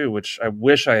course too, which I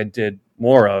wish I did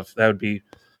more of. That would be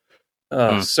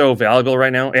so valuable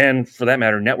right now. And for that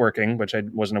matter, networking, which I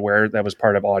wasn't aware that was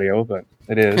part of audio, but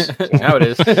it is. So. Now it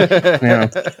is. Yeah.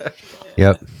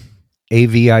 Yep.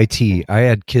 AVIT. I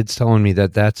had kids telling me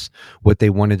that that's what they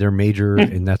wanted their major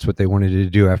and that's what they wanted to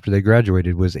do after they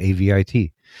graduated was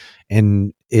AVIT.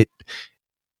 And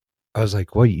I was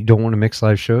like, well, you don't want to mix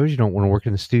live shows? You don't want to work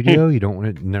in the studio? You don't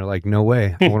want to? And they're like, no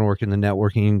way. I want to work in the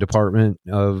networking department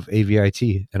of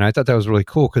AVIT. And I thought that was really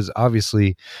cool because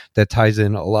obviously that ties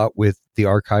in a lot with the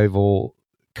archival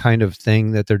kind of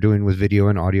thing that they're doing with video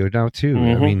and audio now too.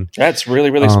 I mean, that's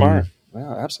really, really smart.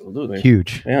 Yeah, absolutely.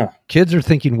 Huge. Yeah. Kids are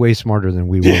thinking way smarter than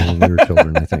we were when we were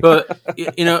children, I think. But,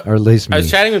 or at least me. I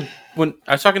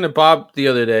was talking to Bob the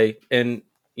other day, and,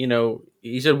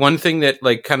 he said one thing that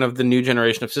like kind of the new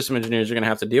generation of system engineers are going to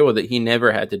have to deal with that he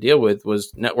never had to deal with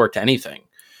was networked anything.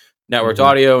 Networked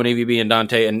audio and AVB and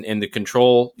Dante and the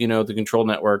control, the control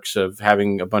networks of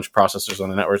having a bunch of processors on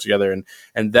the network together.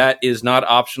 And that is not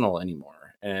optional anymore.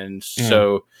 And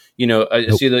so, I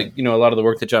see that, a lot of the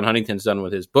work that John Huntington's done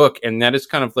with his book, and that is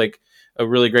kind of like a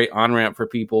really great on-ramp for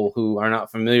people who are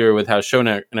not familiar with how show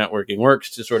networking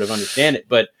works to sort of understand it.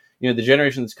 But, the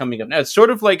generation that's coming up now, it's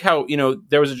sort of like how,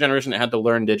 there was a generation that had to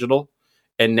learn digital,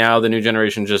 and now the new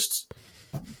generation just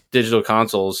digital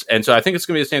consoles. And so I think it's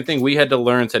going to be the same thing. We had to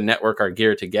learn to network our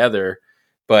gear together,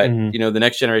 but the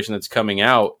next generation that's coming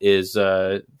out is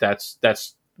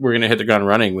that's we're going to hit the ground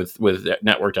running with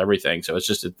networked everything. So it's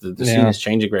just the scene is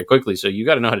changing very quickly. So you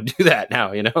got to know how to do that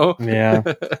now, Yeah.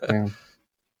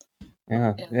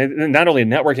 And not only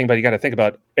networking, but you got to think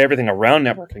about everything around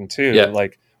networking too. Yeah.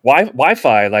 Like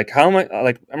Wi-Fi, like how much,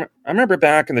 like I remember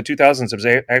back in the 2000s, it was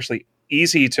actually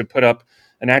easy to put up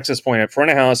an access point at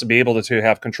front of house and be able to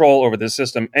have control over the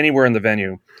system anywhere in the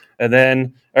venue. And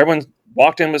then everyone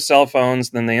walked in with cell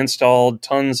phones. Then they installed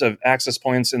tons of access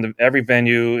points in every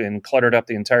venue and cluttered up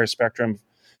the entire spectrum.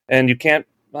 And you can't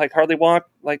like hardly walk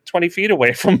like 20 feet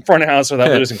away from front of house without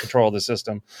losing control of the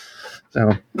system.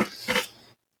 So.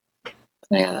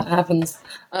 Yeah, that happens.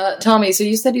 Tommy, so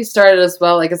you said you started as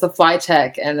well, like as a fly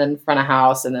tech and then front of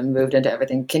house and then moved into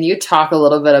everything. Can you talk a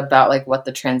little bit about like what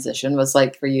the transition was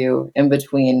like for you in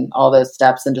between all those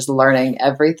steps and just learning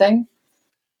everything?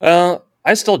 Well,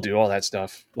 I still do all that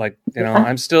stuff. Like,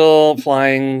 I'm still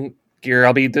flying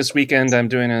gear. This weekend, I'm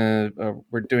doing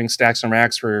we're doing stacks and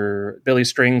racks for Billy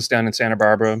Strings down in Santa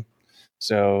Barbara.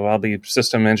 So I'll be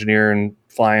system engineer and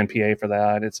flying PA for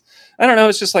that. I don't know.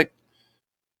 It's just like,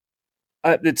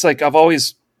 it's like I've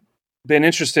always been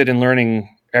interested in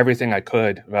learning everything I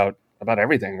could about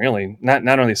everything, really. Not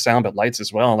only sound but lights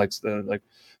as well. Like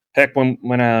heck, when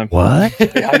what?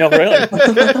 Yeah, I know, really.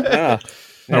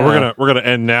 Now we're gonna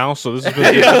end now. So this is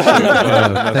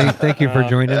thank you for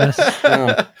joining us.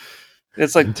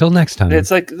 It's like until next time.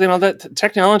 It's like that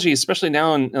technology, especially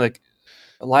now in like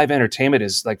live entertainment,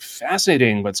 is like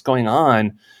fascinating. What's going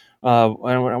on?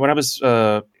 When I was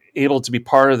able to be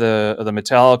part of the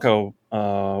Metallica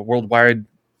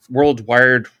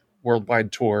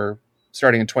worldwide tour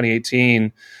starting in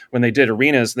 2018, when they did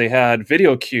arenas, they had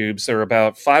video cubes. They were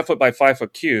about 5 foot by 5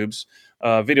 foot cubes,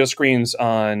 video screens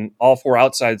on all four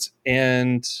outsides,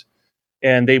 and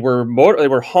they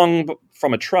were hung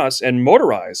from a truss and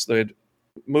motorized. They'd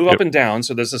move up and down.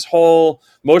 So there's this whole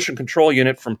motion control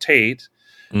unit from Tate.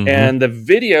 Mm-hmm. And the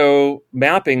video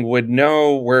mapping would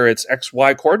know where its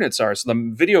XY coordinates are. So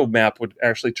the video map would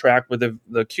actually track with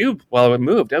the cube while it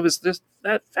moved.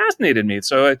 That fascinated me.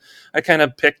 So I kind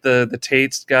of picked the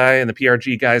Tate's guy and the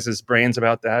PRG guys' brains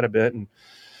about that a bit. And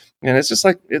it's just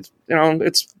like,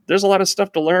 there's a lot of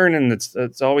stuff to learn, and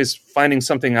it's always finding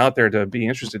something out there to be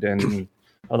interested in. And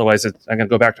otherwise I'm going to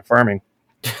go back to farming.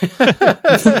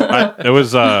 It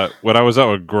was when I was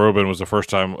out with Groban was the first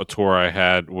time a tour I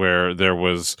had where there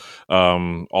was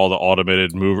all the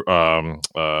automated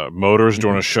motors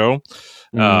during a show,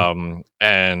 and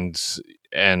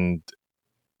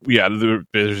yeah,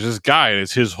 there's this guy, and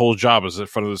it's his whole job is in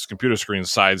front of this computer screen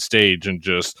side stage, and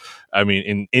just, I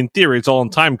mean, in theory, it's all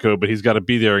in time code, but he's got to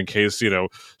be there in case,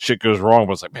 shit goes wrong.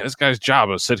 But it's like, man, this guy's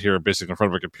job is sit here basically in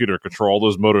front of a computer, control all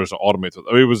those motors to automate.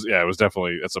 I mean, it was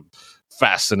definitely, that's a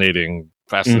fascinating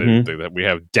thing that we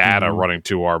have data running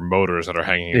to our motors that are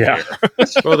hanging in the air.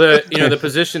 Well, the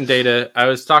position data, I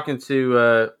was talking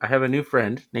to, I have a new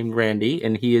friend named Randy,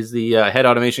 and he is the head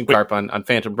automation carp on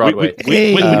Phantom Broadway.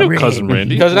 We know Cousin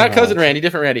Randy. Not Cousin Randy,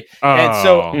 different Randy. And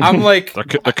so I'm like,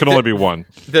 there can only be one.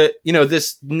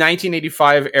 This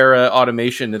 1985 era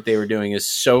automation that they were doing is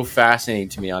so fascinating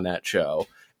to me on that show.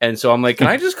 And so I'm like, can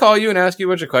I just call you and ask you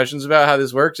a bunch of questions about how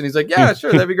this works? And he's like, yeah,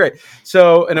 sure, that'd be great.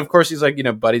 So, and of course he's like,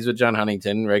 buddies with John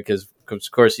Huntington, right? Because of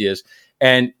course he is.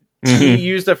 And he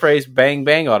used the phrase bang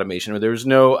bang automation, where there was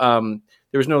no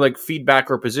like feedback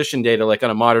or position data like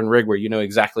on a modern rig where you know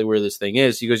exactly where this thing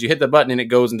is. He goes, you hit the button and it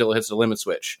goes until it hits the limit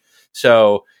switch.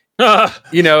 So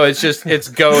it's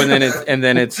go and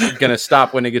then it's gonna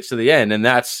stop when it gets to the end, and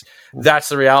that's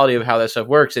the reality of how that stuff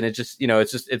works. And it just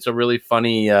it's a really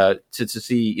funny to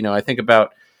see. I think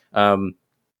about the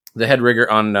head rigger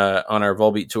on our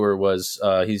Volbeat tour was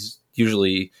he's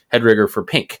usually head rigger for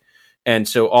Pink, and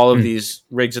so all of these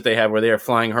rigs that they have where they are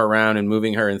flying her around and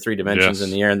moving her in 3 dimensions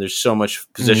in the air, and there's so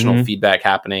much positional feedback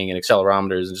happening and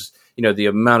accelerometers, and just the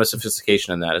amount of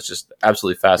sophistication in that is just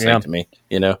absolutely fascinating to me.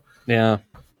 Yeah.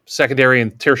 Secondary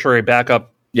and tertiary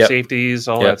backup safeties,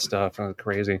 all that stuff.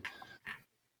 Crazy.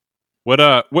 What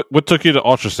took you to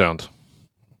ultrasound?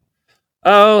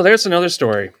 Oh, there's another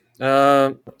story.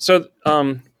 When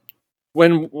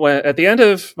at the end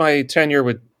of my tenure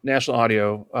with National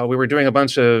Audio, we were doing a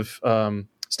bunch of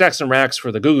stacks and racks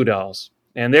for the Goo Goo Dolls,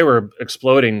 and they were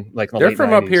exploding like in the They're late from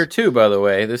 90s. Up here too, by the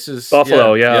way. This is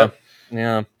Buffalo, yeah.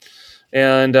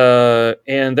 And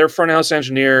their front house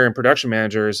engineer and production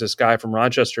manager is this guy from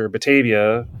Rochester,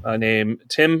 Batavia, named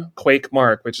Tim Quake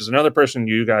Mark, which is another person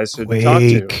you guys should talk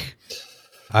to.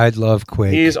 I'd love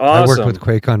Quake. He's awesome. I worked with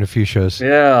Quake on a few shows.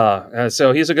 Yeah,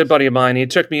 so he's a good buddy of mine. He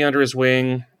took me under his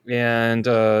wing, and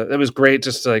it was great.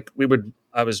 Just like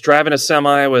I was driving a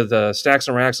semi with stacks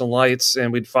and racks and lights,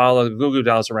 and we'd follow the Goo Goo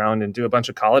Dolls around and do a bunch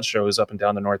of college shows up and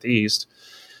down the Northeast.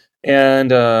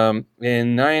 And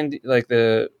in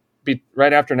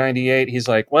right after 98, he's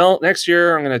like, well, next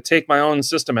year I'm going to take my own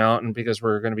system out, and because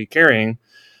we're going to be carrying,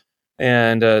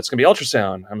 and it's going to be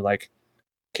ultrasound. I'm like,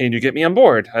 can you get me on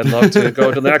board? I'd love to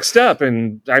go to the next step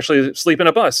and actually sleep in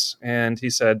a bus. And he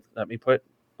said, let me put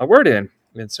a word in.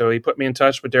 And so he put me in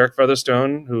touch with Derek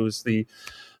Featherstone, who's the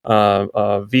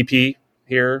VP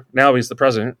here. Now he's the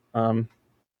president.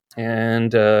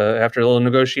 And after a little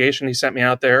negotiation, he sent me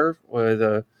out there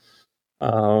with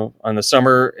on the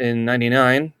summer in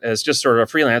 99 as just sort of a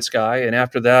freelance guy. And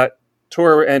after that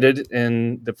tour ended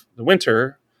in the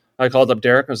winter, I called up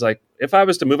Derek and was like, if I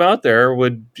was to move out there,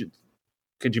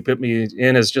 could you put me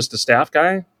in as just a staff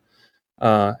guy?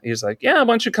 He was like, yeah, why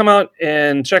don't you come out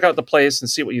and check out the place and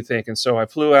see what you think? And so I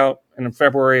flew out in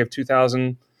February of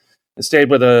 2000 and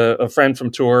stayed with a friend from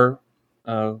tour,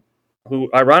 who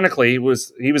ironically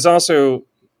was also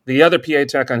the other PA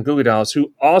tech on Goo Goo Dolls,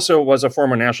 who also was a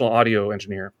former National Audio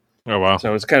engineer. Oh, wow.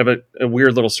 So it's kind of a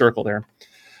weird little circle there.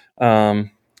 And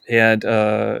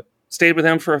stayed with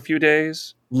him for a few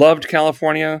days. Loved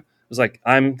California. Was like,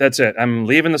 that's it. I'm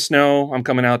leaving the snow. I'm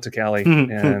coming out to Cali.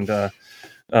 And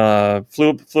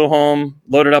flew home,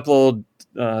 loaded up a little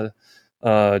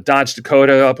Dodge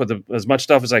Dakota up with as much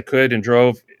stuff as I could and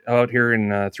drove out here in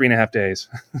 3.5 days.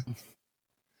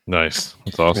 Nice.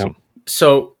 That's awesome. Yep.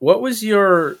 So what was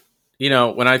your,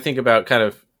 when I think about kind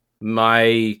of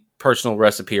my personal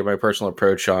recipe or my personal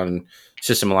approach on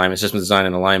system alignment, system design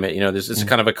and alignment, this is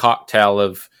kind of a cocktail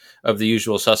of the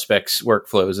usual suspects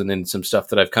workflows and then some stuff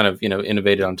that I've kind of,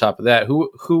 innovated on top of that.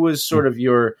 Who was sort of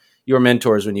your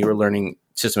mentors when you were learning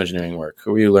system engineering work?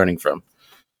 Who were you learning from?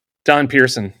 Don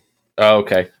Pearson. Oh,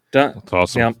 okay. That's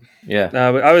awesome. Yeah.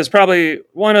 I was probably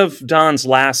one of Don's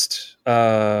last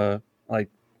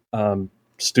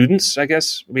students, I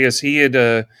guess, because he had,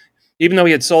 even though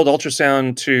he had sold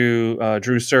ultrasound to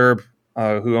Drew Serb,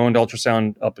 who owned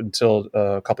ultrasound up until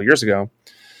a couple of years ago,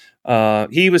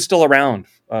 he was still around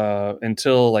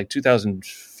until like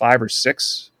 2005 or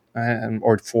 6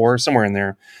 or 4, somewhere in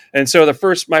there. And so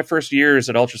my first years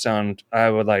at ultrasound, I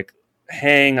would like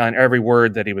hang on every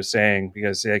word that he was saying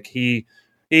because like he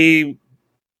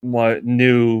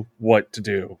knew what to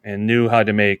do and knew how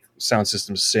to make sound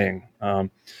systems sing.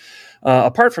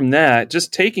 Apart from that,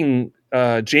 just taking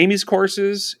Jamie's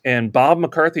courses and Bob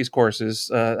McCarthy's courses,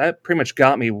 that pretty much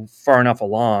got me far enough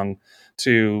along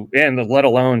and let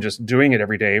alone just doing it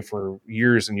every day for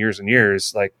years and years and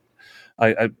years. Like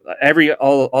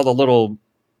all the little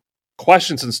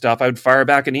questions and stuff, I would fire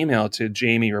back an email to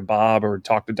Jamie or Bob or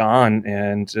talk to Don,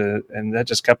 and that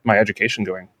just kept my education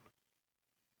going.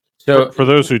 So for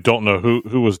those who don't know,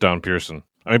 who was Don Pearson?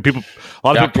 I mean, a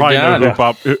lot of people probably Don. know who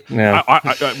Bob. Yeah.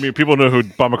 I mean, people know who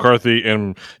Bob McCarthy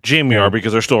and Jamie are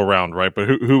because they're still around, right? But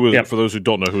who was, Yep. for those who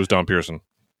don't know, who was Don Pearson?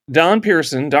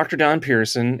 Dr. Don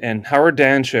Pearson, and Howard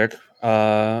Danchik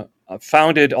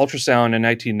founded ultrasound in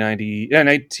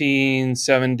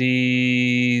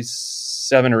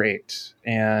 1977 or 8,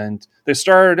 and they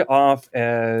started off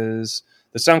as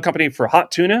the sound company for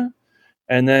Hot Tuna,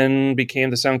 and then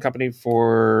became the sound company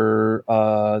for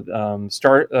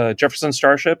Jefferson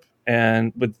Starship,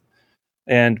 and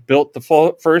built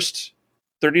the first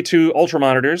 32 Ultra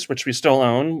monitors, which we still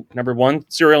own.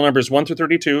 Serial numbers 1 through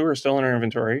 32 are still in our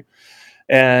inventory.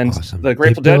 And Awesome. the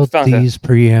Grateful They Dead built found these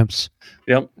preamps.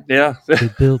 Yep. Yeah. They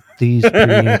built these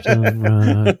preamps on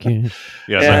rocket.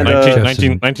 Yeah, And,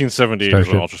 1978 is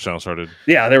when ultrasound started.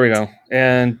 Yeah, there we go.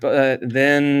 And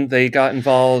then they got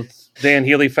involved. Dan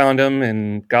Healy found them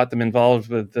and got them involved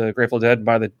with the Grateful Dead.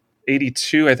 By the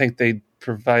 82, I think they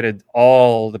provided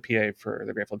all the PA for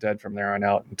the Grateful Dead from there on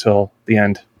out until the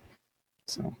end.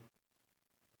 So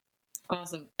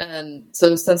awesome. And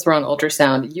so since we're on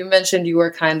ultrasound, you mentioned you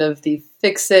were kind of the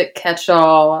fix-it,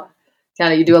 catch-all,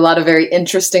 kind of you do a lot of very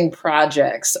interesting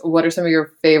projects. What are some of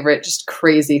your favorite, just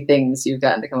crazy things you've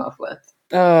gotten to come up with?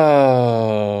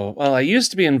 Oh, well, I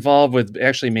used to be involved with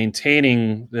actually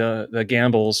maintaining the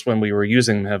Gambles when we were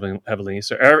using them heavily.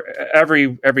 So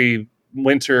every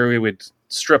winter we would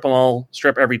strip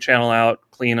every channel out,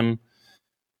 clean them,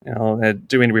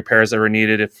 doing repairs that were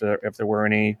needed if there were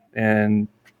any, and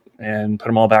put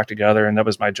them all back together. And that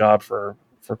was my job for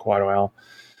quite a while.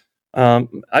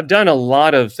 I've done a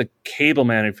lot of the cable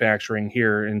manufacturing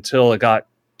here until it got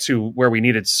to where we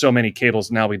needed so many cables.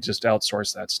 Now we just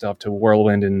outsource that stuff to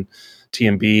Whirlwind and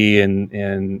TMB and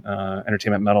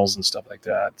Entertainment Metals and stuff like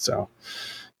that. So,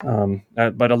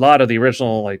 but a lot of the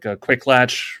original quick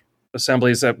latch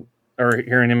assemblies that are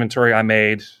here in inventory, I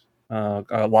made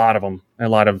a lot of them, and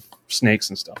a lot of snakes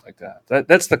and stuff like that.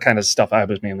 That's the kind of stuff I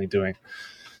was mainly doing.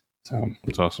 So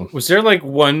That's awesome. was there like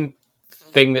one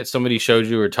thing that somebody showed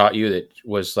you or taught you that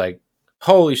was like,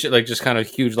 holy shit, like just kind of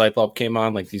huge light bulb came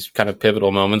on, like these kind of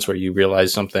pivotal moments where you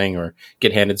realize something or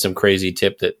get handed some crazy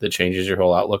tip that changes your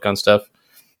whole outlook on stuff?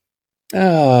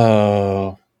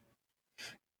 Oh,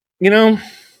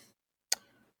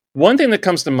 one thing that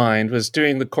comes to mind was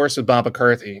doing the course with Bob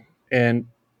McCarthy and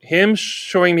him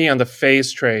showing me on the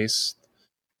phase trace,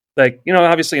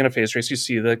 obviously in a phase trace, you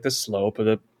see the slope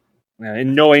of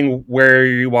and knowing where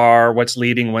you are, what's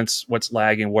leading, what's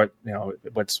lagging, what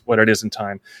it is in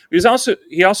time.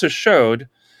 He also showed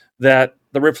that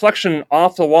the reflection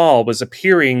off the wall was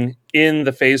appearing in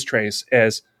the phase trace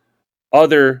as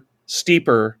other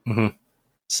steeper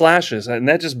slashes, and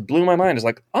that just blew my mind. It's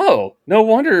like, oh, no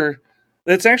wonder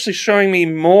it's actually showing me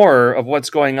more of what's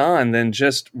going on than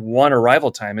just one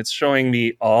arrival time. It's showing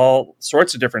me all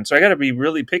sorts of different. So I got to be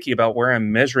really picky about where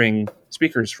I'm measuring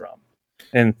speakers from.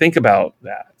 And think about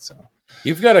that. So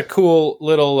you've got a cool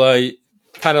little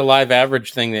kind of live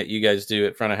average thing that you guys do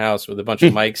at front of house with a bunch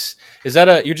of mics. Is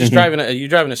that you're just driving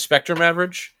a Spectrum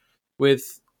average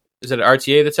with? Is it an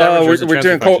RTA that's average? Or is it we're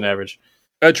doing average.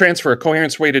 A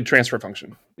coherence weighted transfer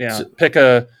function. Yeah, So, pick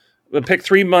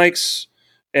 3 mics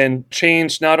and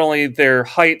change not only their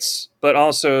heights but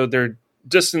also their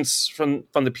distance from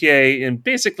the PA in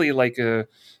basically like a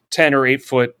 10 or 8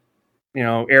 foot,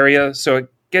 area. So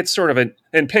it gets sort of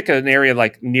and pick an area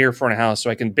like near front of house. So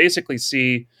I can basically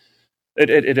see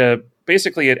it.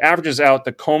 Basically it averages out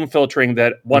the comb filtering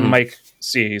that one mic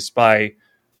sees by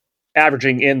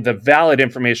averaging in the valid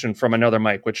information from another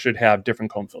mic, which should have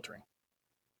different comb filtering.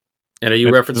 And are you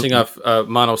referencing off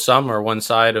mono sum or one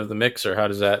side of the mix, or how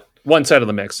does that? One side of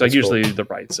the mix, That's usually cool. the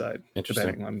right side.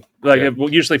 Interesting. On,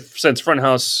 usually since front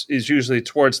house is usually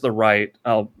towards the right,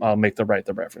 I'll make the right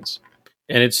the reference.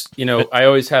 And it's I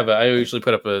usually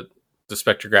put up the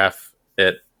spectrograph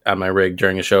on my rig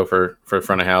during a show for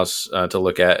front of house to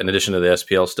look at, in addition to the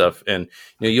SPL stuff. And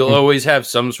you'll always have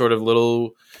some sort of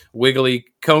little wiggly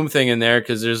comb thing in there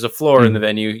because there's a floor in the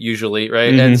venue usually,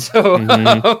 right? And so,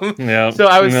 so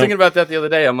I was thinking about that the other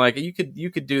day. I'm like, you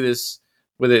could do this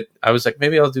with it. I was like,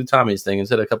 maybe I'll do Tommy's thing and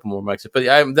set a couple more mics up. But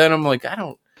then I'm like,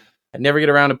 I never get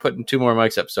around to putting 2 more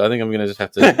mics up. So I think I'm gonna just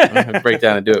have to break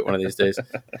down and do it one of these days.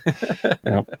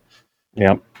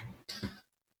 Yeah.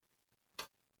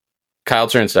 Kyle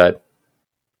Turnside.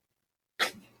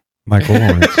 Michael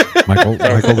Lawrence. Michael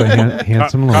the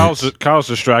handsome Lawrence. Kyle's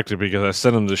distracted because I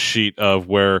sent him the sheet of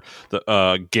where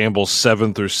the Gamble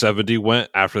 7 through 70 went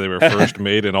after they were first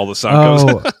made and all the sound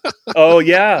goes. Oh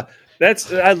yeah.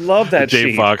 I love that Dave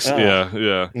sheet. Fox.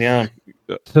 Oh. Yeah.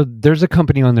 So there's a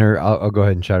company on there. I'll go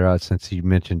ahead and shout it out since you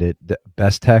mentioned it. The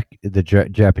Best Tech, the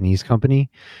Japanese company,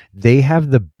 they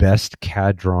have the best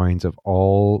CAD drawings of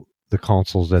all the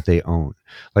consoles that they own.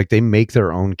 Like they make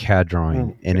their own CAD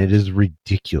drawing, and it is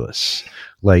ridiculous.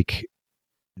 Like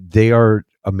they are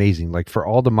amazing. Like for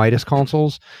all the Midas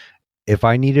consoles, if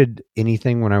I needed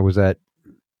anything when I was at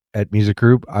Music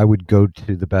Group, I would go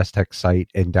to the Best Tech site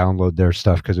and download their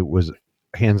stuff because it was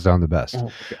hands down the best.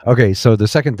 Okay, so the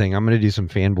second thing, I'm going to do some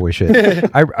fanboy shit.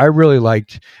 I really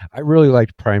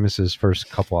liked Primus's first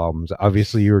couple albums.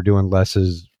 Obviously, you were doing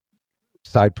Les's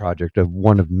side project of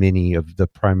one of many of the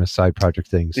Primus side project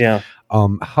things. Yeah.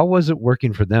 How was it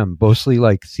working for them? Mostly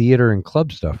like theater and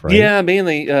club stuff, right? Yeah,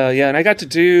 mainly. And I got to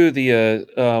do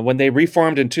the when they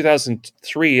reformed in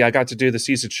 2003. I got to do the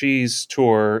Seas of Cheese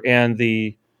tour and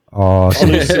the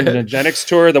Hallucinogenics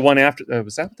tour. The one after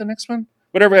was that the next one?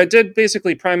 Whatever. I did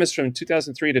basically Primus from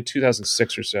 2003 to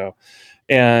 2006 or so,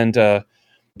 and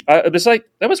it was like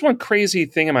that was one crazy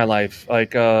thing in my life.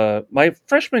 Like my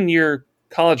freshman year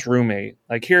college roommate,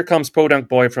 like here comes Podunk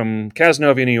Boy from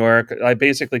Casanova, New York. I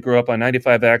basically grew up on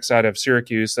 95X out of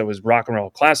Syracuse. That was rock and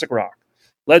roll, classic rock,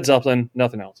 Led Zeppelin,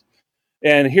 nothing else.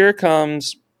 And here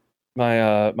comes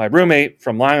my my roommate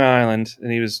from Long Island,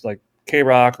 and he was like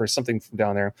K-Rock or something from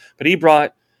down there. But he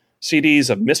brought CDs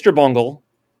of Mr. Bungle,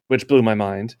 which blew my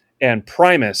mind, and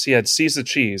Primus. He had Seas of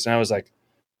Cheese, and I was like,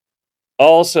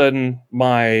 all of a sudden,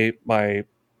 my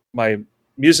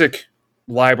music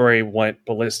library went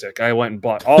ballistic. I went and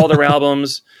bought all their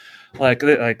albums. Like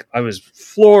I was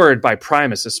floored by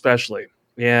Primus, especially.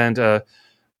 And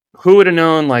who would have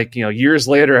known? Like years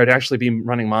later, I'd actually be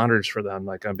running monitors for them.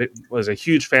 Like was a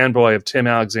huge fanboy of Tim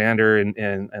Alexander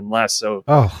and Les. So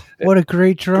what a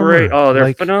great drummer! Great. Oh,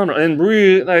 they're phenomenal and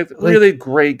really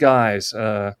great guys.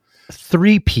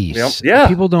 3-piece. Yep. Yeah.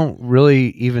 People don't really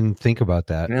even think about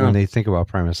that when they think about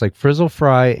Primus. Like Frizzle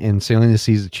Fry and Sailing the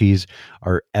Seas of Cheese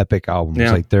are epic albums.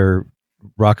 Yeah. Like they're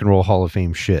rock and roll Hall of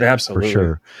Fame shit. Absolutely. For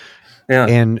sure. Yeah.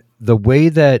 And the way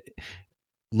that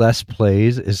Les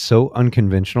plays is so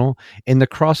unconventional, and the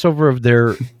crossover of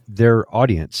their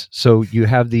audience. So you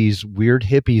have these weird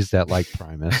hippies that like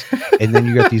Primus, and then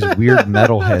you got these weird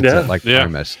metalheads that like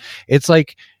Primus. It's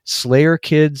like Slayer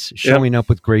kids showing up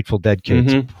with Grateful Dead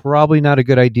kids. Probably not a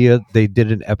good idea. They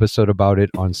did an episode about it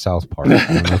on South Park.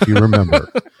 I don't know if you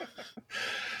remember.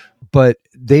 But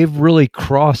they've really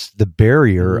crossed the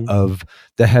barrier of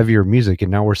the heavier music.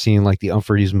 And now we're seeing like the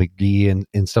Umphreys McGee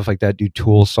and stuff like that do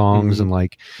Tool songs and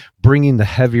like bringing the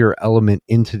heavier element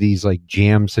into these like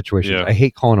jam situations. Yeah. I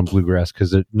hate calling them bluegrass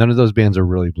because none of those bands are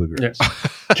really bluegrass.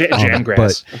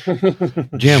 Jamgrass.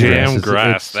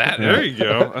 Jamgrass. There you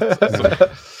go.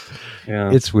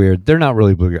 It's weird. They're not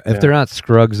really bluegrass. If they're not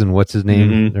Scruggs and what's his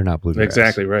name, they're not bluegrass.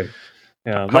 Exactly right.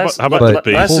 Yeah. How about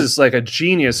Les is like a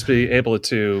genius to be able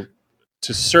to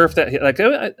surf that. Like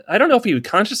I don't know if he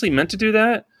consciously meant to do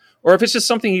that or if it's just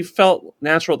something he felt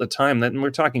natural at the time. That we're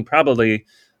talking probably in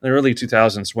the early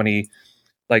 2000s when he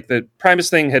like the Primus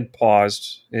thing had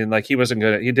paused and like he wasn't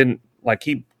good at. He didn't like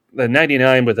the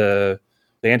 99 with the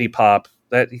anti-pop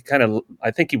that he kind of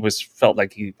I think he felt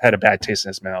like he had a bad taste in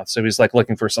his mouth. So he was like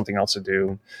looking for something else to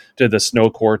do. Did the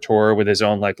Snowcore tour with his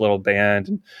own like little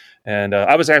band and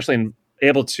I was actually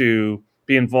able to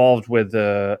be involved with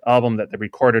the album that they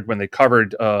recorded when they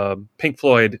covered Pink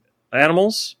Floyd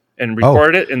animals and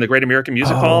recorded it in the Great American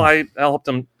Music Hall. I helped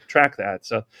them track that.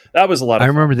 So that was a lot of fun. I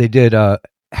remember they did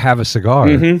Have a Cigar.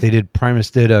 Mhm. Primus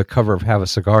did a cover of Have a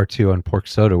Cigar too on Pork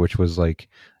Soda, which was like,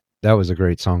 that was a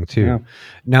great song too. Yeah.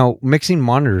 Now, mixing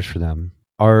monitors for them,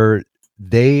 are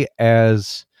they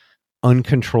as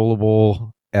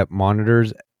uncontrollable at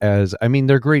monitors as, I mean,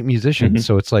 they're great musicians,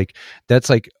 so it's like, that's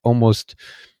like almost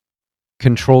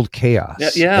controlled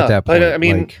chaos Yeah, at that point. but I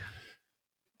mean,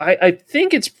 like, I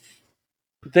think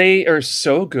they are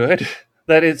so good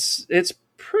that it's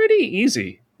pretty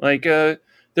easy. Like they're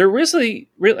really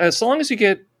as long as you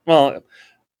get, well,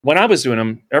 when I was doing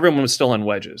them, everyone was still on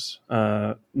wedges.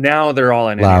 Now they're all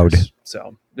on Loud. in-ears,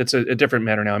 so it's a different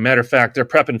matter now. As a matter of fact, they're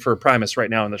prepping for Primus right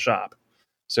now in the shop.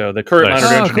 So the current Nice.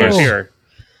 monitor engineer is cool.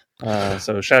 here.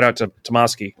 So shout out to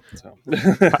Tomasky. So.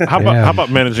 How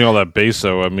about managing all that bass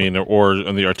though? I mean, or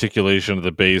on the articulation of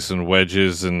the bass and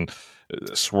wedges and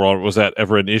swirl, was that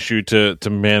ever an issue to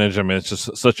manage? I mean, it's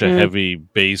just such a heavy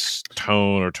bass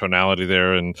tone or tonality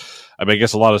there, and I mean, I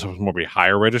guess a lot of stuff was more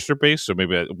higher register bass, so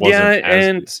maybe it wasn't.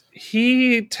 And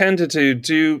he tended to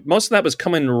do most of that was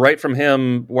coming right from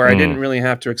him, where I didn't really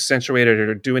have to accentuate it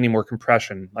or do any more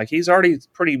compression. Like he's already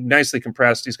pretty nicely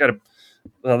compressed. He's got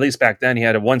at least back then he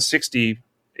had a 160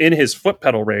 in his foot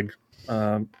pedal rig,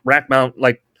 rack mount,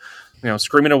 like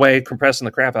screaming away, compressing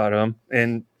the crap out of him,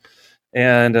 and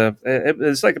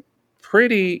it's like a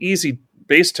pretty easy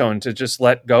bass tone to just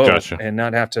let go and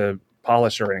not have to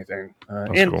polish or anything.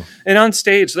 Cool. And on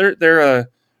stage, their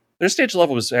stage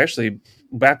level was actually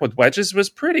back with wedges was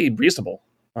pretty reasonable.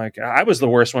 Like I was the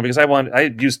worst one because I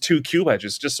used 2 Q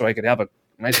wedges just so I could have a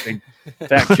nice big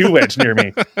fat Q wedge near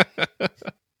me.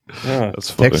 That's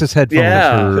funny. Texas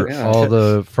headphones for all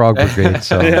the Frog Brigade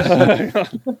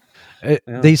songs.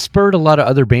 They spurred a lot of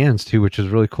other bands too, which is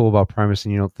really cool about Primus.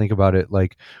 And you don't think about it,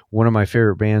 like one of my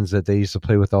favorite bands that they used to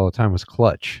play with all the time was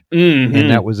Clutch,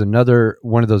 and that was another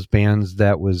one of those bands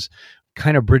that was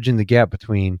kind of bridging the gap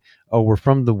between, we're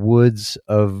from the woods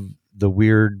of the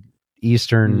weird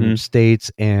eastern states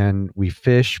and we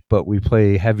fish, but we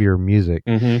play heavier music.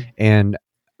 And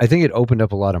I think it opened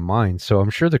up a lot of minds. So I'm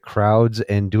sure the crowds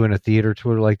and doing a theater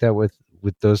tour like that with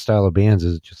those style of bands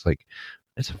is just like,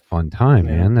 it's a fun time,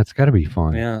 man. That's got to be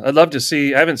fun. Yeah, I'd love to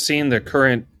see. I haven't seen the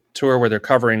current tour where they're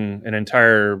covering an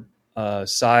entire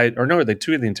side, or no, are they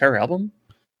the entire album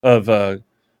of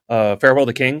Farewell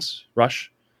to Kings,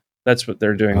 Rush. That's what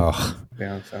they're doing.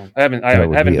 Yeah, so I haven't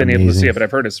been able to see it, but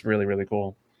I've heard it's really, really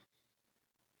cool.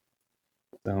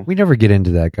 So. We never get into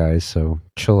that, guys. So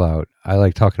chill out. I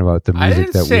like talking about the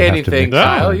music that we have to make.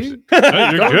 Kyle. You're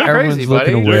good. Crazy,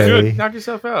 buddy. Looking You're away. good. Knock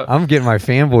yourself out. I'm getting my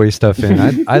fanboy stuff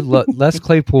in. I Les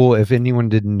Claypool, if anyone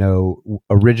didn't know,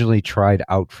 originally tried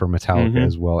out for Metallica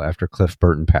as well after Cliff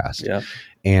Burton passed. Yeah,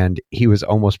 and he was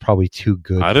almost probably too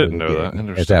good. I didn't know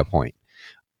that at that point.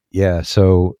 Yeah,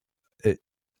 so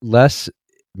Les'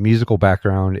 musical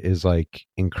background is like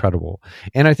incredible,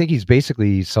 and I think he's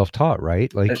basically self-taught,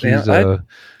 right? Like he's I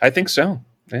think so.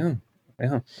 Yeah.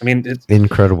 I mean, it's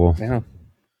incredible. Yeah,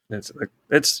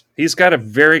 it's he's got a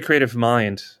very creative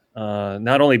mind.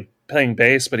 Not only playing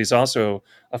bass, but he's also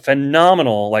a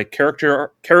phenomenal like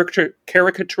caricature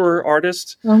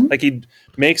artist. Like he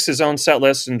makes his own set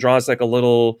list and draws like a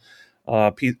little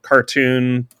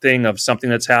cartoon thing of something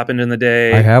that's happened in the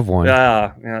day. I have one.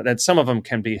 Yeah, and some of them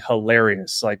can be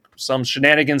hilarious. Like some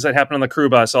shenanigans that happen on the crew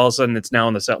bus, all of a sudden it's now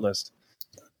on the set list.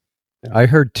 I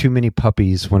heard Too Many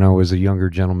Puppies when I was a younger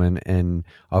gentleman and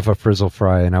off of Frizzle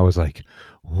Fry, and I was like,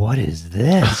 what is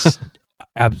this?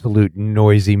 Absolute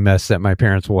noisy mess that my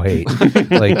parents will hate.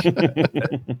 Like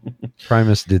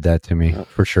Primus did that to me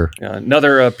for sure. Yeah,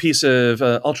 another piece of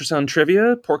ultrasound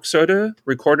trivia: Pork Soda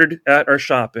recorded at our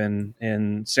shop in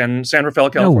San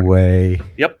Rafael, California. No way.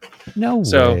 Yep. No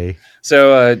way.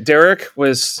 So Derek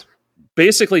was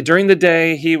basically during the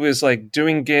day he was like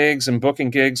doing gigs and booking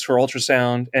gigs for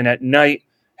ultrasound, and at night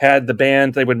had the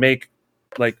band. They would make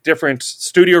like different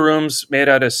studio rooms made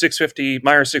out of 650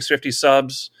 Meyer 650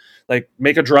 subs. Like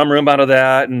make a drum room out of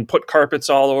that and put carpets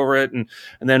all over it and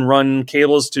then run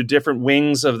cables to different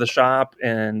wings of the shop.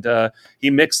 And he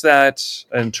mixed that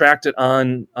and tracked it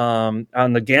on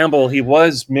the Gamble. He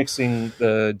was mixing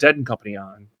the Dead and Company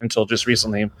on until just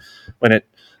recently when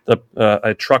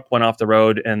a truck went off the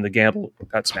road and the Gamble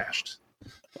got smashed.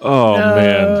 Oh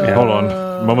man! Yeah. Hold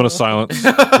on, moment of silence.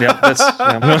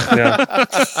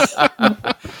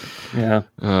 Yeah.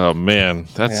 Oh man,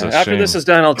 that's a After shame. this is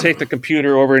done, I'll take the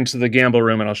computer over into the Gamble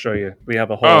room and I'll show you. We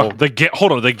have a whole.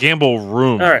 Hold on, the Gamble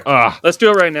room. All right, let's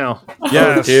do it right now.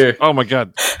 Yes. Oh my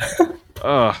god.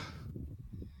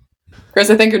 Chris,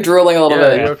 I think you're drooling a little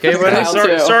bit. You okay, buddy? Kyle,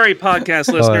 too. Sorry,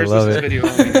 podcast listeners. love This is it. video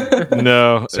only.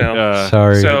 No.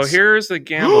 Sorry. So here's the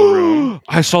gamble room.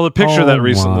 I saw the picture of that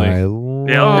recently.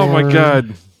 Yeah. Oh my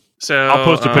god! So I'll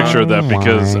post a picture of that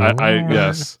because I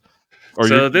yes. Or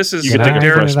so this is you the can take a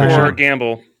Derek fresh Spore picture.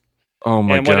 gamble. Oh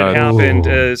my and what had god! happened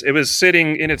Ooh. is it was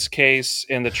sitting in its case,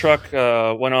 and the truck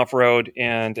went off road,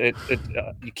 and it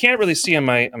you can't really see on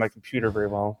my computer very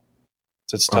well.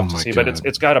 So it's tough to my see, but God.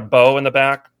 it's got a bow in the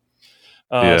back.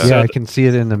 Yeah. Yeah, I can see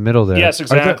it in the middle there. Yes,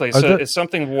 exactly. Are So the- it's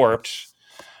something warped.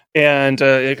 And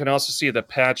you can also see the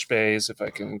patch bays, if I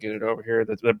can get it over here.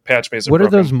 The patch bays are what are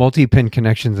broken. those multi-pin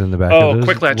connections in the back? Oh, Are those,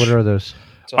 quick latch. What are those?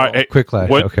 So All right, hey, Quick latch.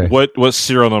 what Okay. what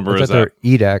serial number I is thought that?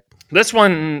 they're EDAC. this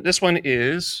one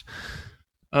is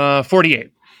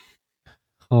 48.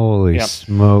 Holy Yeah.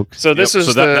 smokes! So this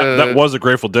is that was a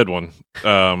Grateful Dead one.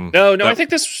 No, that- I think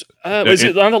this was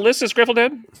it on the list as Grateful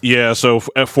Dead? Yeah, so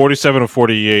at 47 and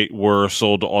 48 were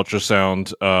sold to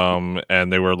Ultrasound,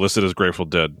 and they were listed as Grateful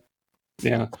Dead.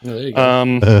 Yeah. There you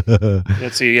go.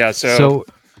 Let's see. Yeah. So, So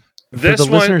for this the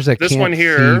one, listeners that this can't one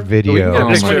here, see video, We can get a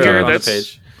this picture one here, on the that's-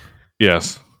 page.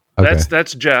 Yes. okay.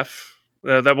 that's Jeff.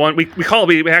 That one we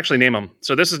actually name him.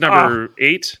 So this is number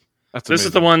 8. That's This is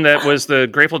amazing. the one that was the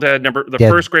Grateful Dead the Dead.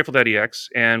 first Grateful Dead EX,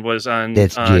 and was on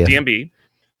That's Jeff. DMB.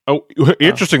 Oh,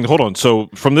 interesting. Hold on. So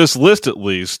from this list, at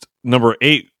least, number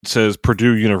 8 says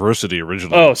Purdue University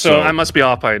originally. Oh, so I must be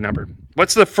off by a number.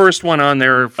 What's the first one on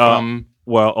there from?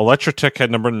 Well, Electrotech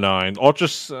had number 9.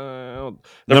 Ultrasound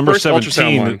The number first ultrasound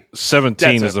 17. one. 17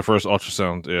 That's is it. the first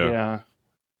ultrasound. Yeah. Yeah.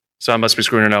 So I must be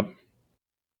screwing it up.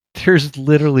 There's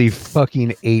literally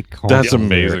fucking 8 columns. That's there,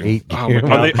 amazing. 8 Oh my God.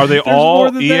 cameras. Are they There's all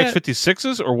more than that.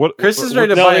 EX56s or what? Chris is ready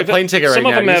to No, buy a if it- plane ticket right some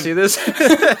of now. them Do you have- see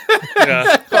this?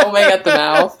 Yeah. Foaming at the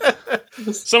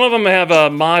mouth. Some of them have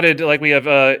modded, like we have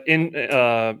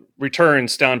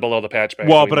returns down below the patch bay.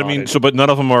 Well, We but I mean, modded. but none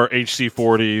of them are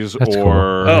HC40s That's cool.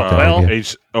 or Oh, well.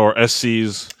 or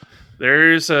SCs.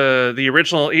 There's the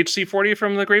original HC40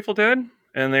 from the Grateful Dead,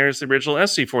 and there's the original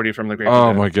SC40 from the Grateful Oh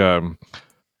Dead. my god!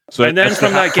 So And then that's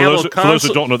from that for those, gamble for those who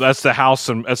console- don't know, that's the house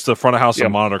and that's the front of house Yeah.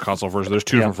 and monitor console version. There's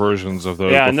 2 Yeah. different versions of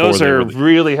those. Yeah, and before those they are really-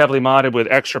 really heavily modded with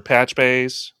extra patch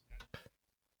bays.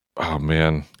 Oh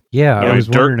man! Yeah, I I mean, was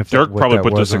wondering if Dirk what probably that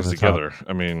put was those on things the top. together.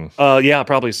 I mean, Yeah,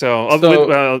 probably so.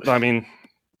 So- I mean,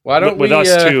 Why don't with we,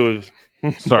 us too.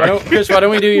 sorry. Chris, why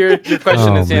don't we do your question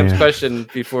Oh, and Sam's man. question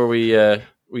before we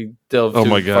delve Oh too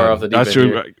my far off the god! deep That's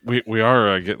end true. here? We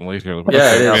are getting late here.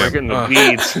 Yeah, it Yeah, is. we're getting the Uh,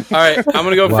 weeds. All right, I'm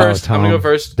gonna go Wow, first. I'm gonna go Tom.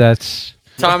 first. That's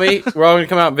Tommy, we're all gonna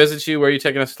come out and visit you. Where are you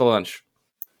taking us to lunch?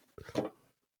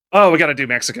 Oh, we got to do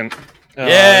Mexican.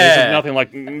 Yeah. there's nothing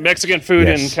like Mexican food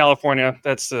in Yes. California.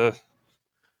 That's the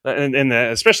and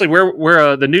especially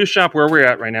where the new shop where we're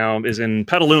at right now is in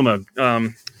Petaluma,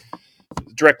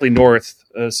 directly north.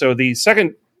 So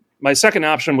my second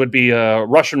option would be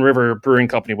Russian River Brewing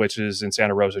Company, which is in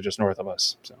Santa Rosa, just north of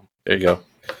us. So There you go.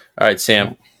 All right,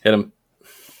 Sam, hit him.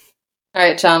 All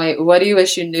right, Tommy, what do you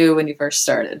wish you knew when you first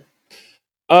started?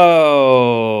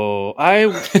 oh,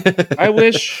 I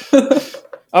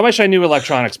wish I knew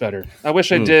electronics better. I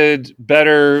wish I did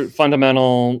better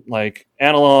fundamental like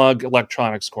analog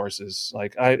electronics courses.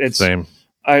 Like Same.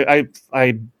 I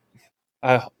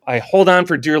hold on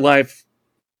for dear life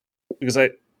because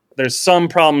there's some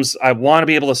problems I want to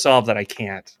be able to solve that I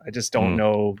can't. I just don't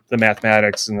know the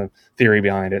mathematics and the theory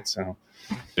behind it. So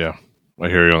I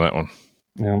hear you on that one.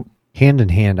 yeah. hand in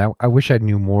hand. I wish I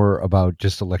knew more about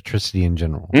just electricity in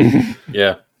general.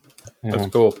 Yeah, that's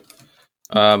cool.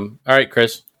 All right,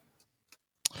 Chris.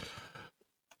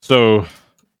 So,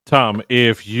 Tom,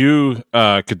 if you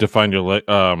could define your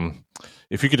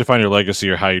legacy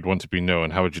or how you'd want to be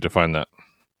known, how would you define that?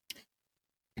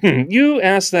 You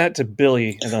asked that to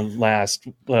Billy in the last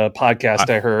podcast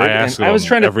I heard. I asked and I was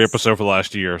trying to every episode for the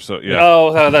last year. So yeah.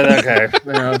 Oh, okay.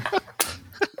 Yeah.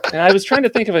 And I was trying to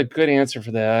think of a good answer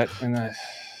for that, and I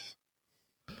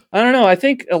don't know. I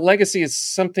think a legacy is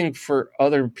something for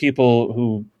other people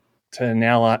who to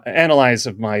analyze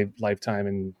of my lifetime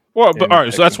and. Well, but and all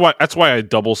right, so that's why I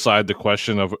double side the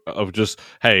question of just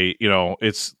hey,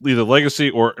 it's either legacy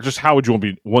or just how would you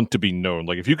want to be known?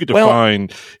 Like if you could define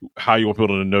how you want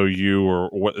people to know you or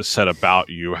what is said about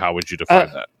you, how would you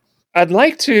define that? I'd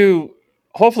like to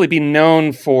hopefully be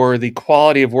known for the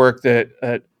quality of work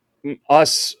that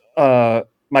us,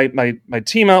 my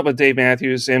team out with Dave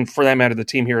Matthews, and for that matter, the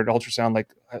team here at Ultrasound. Like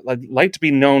I'd like to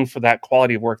be known for that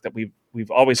quality of work that we've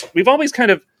always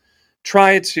kind of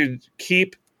tried to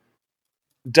keep.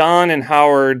 Don and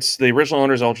Howard's, the original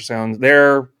owners of Ultrasound,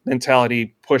 their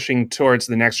mentality pushing towards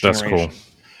the next generation.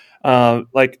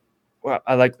 That's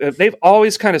cool. They've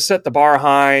always kind of set the bar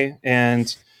high,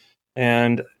 and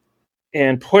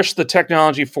and push the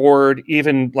technology forward,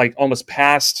 even like almost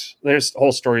past. There's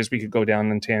whole stories we could go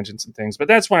down in tangents and things, but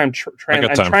that's why I'm trying.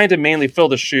 I'm trying to mainly fill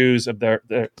the shoes of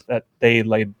that they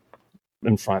laid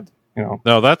in front.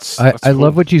 No, that's I cool.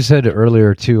 love what you said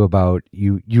earlier too about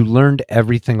you learned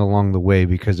everything along the way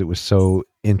because it was so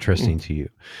interesting to you,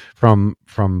 from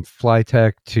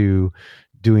Flytech to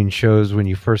doing shows when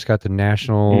you first got to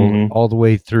national, all the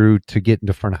way through to getting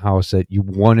to front of house, that you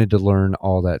wanted to learn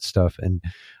all that stuff. And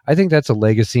I think that's a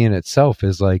legacy in itself,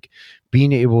 is like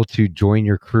being able to join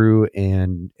your crew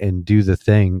and do the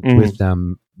thing with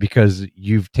them because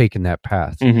you've taken that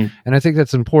path. And I think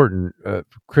that's important.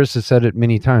 Chris has said it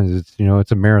many times. It's,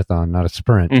 it's a marathon, not a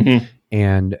sprint.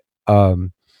 And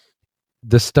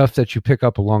the stuff that you pick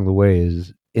up along the way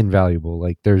is invaluable.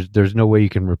 Like there's no way you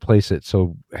can replace it.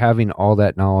 So having all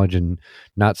that knowledge and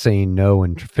not saying no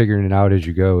and figuring it out as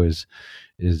you go is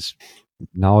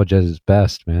knowledge at its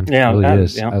best, man. Yeah, it really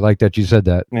is. Yeah. I like that you said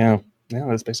that. Yeah,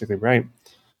 that's basically right.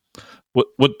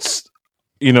 What's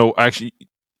actually,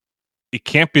 it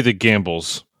can't be the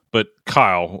Gambles, but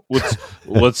Kyle,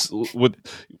 what's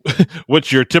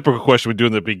your typical question we do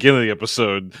in the beginning of the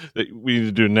episode that we need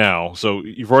to do now? So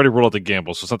you've already rolled out the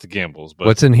Gambles, so it's not the Gambles, but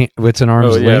what's in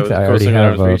arm's length? I already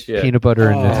have a peanut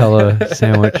butter and Nutella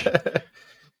sandwich.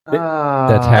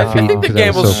 That's half I think the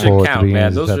Gambles should count,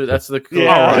 man. That's the cool.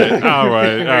 All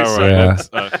right. Yeah.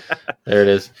 There it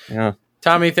is. Yeah,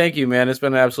 Tommy, thank you, man. It's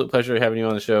been an absolute pleasure having you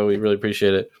on the show. We really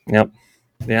appreciate it. Yep.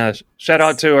 Yeah, shout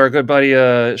out to our good buddy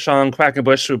Sean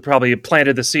Quackenbush, who probably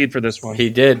planted the seed for this one. He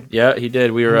did. Yeah, he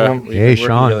did. We were hey,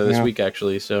 Sean, together this week,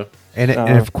 actually. So, and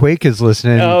if Quake is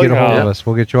listening, get a hold of us.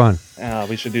 We'll get you on. Yeah,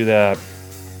 we should do that.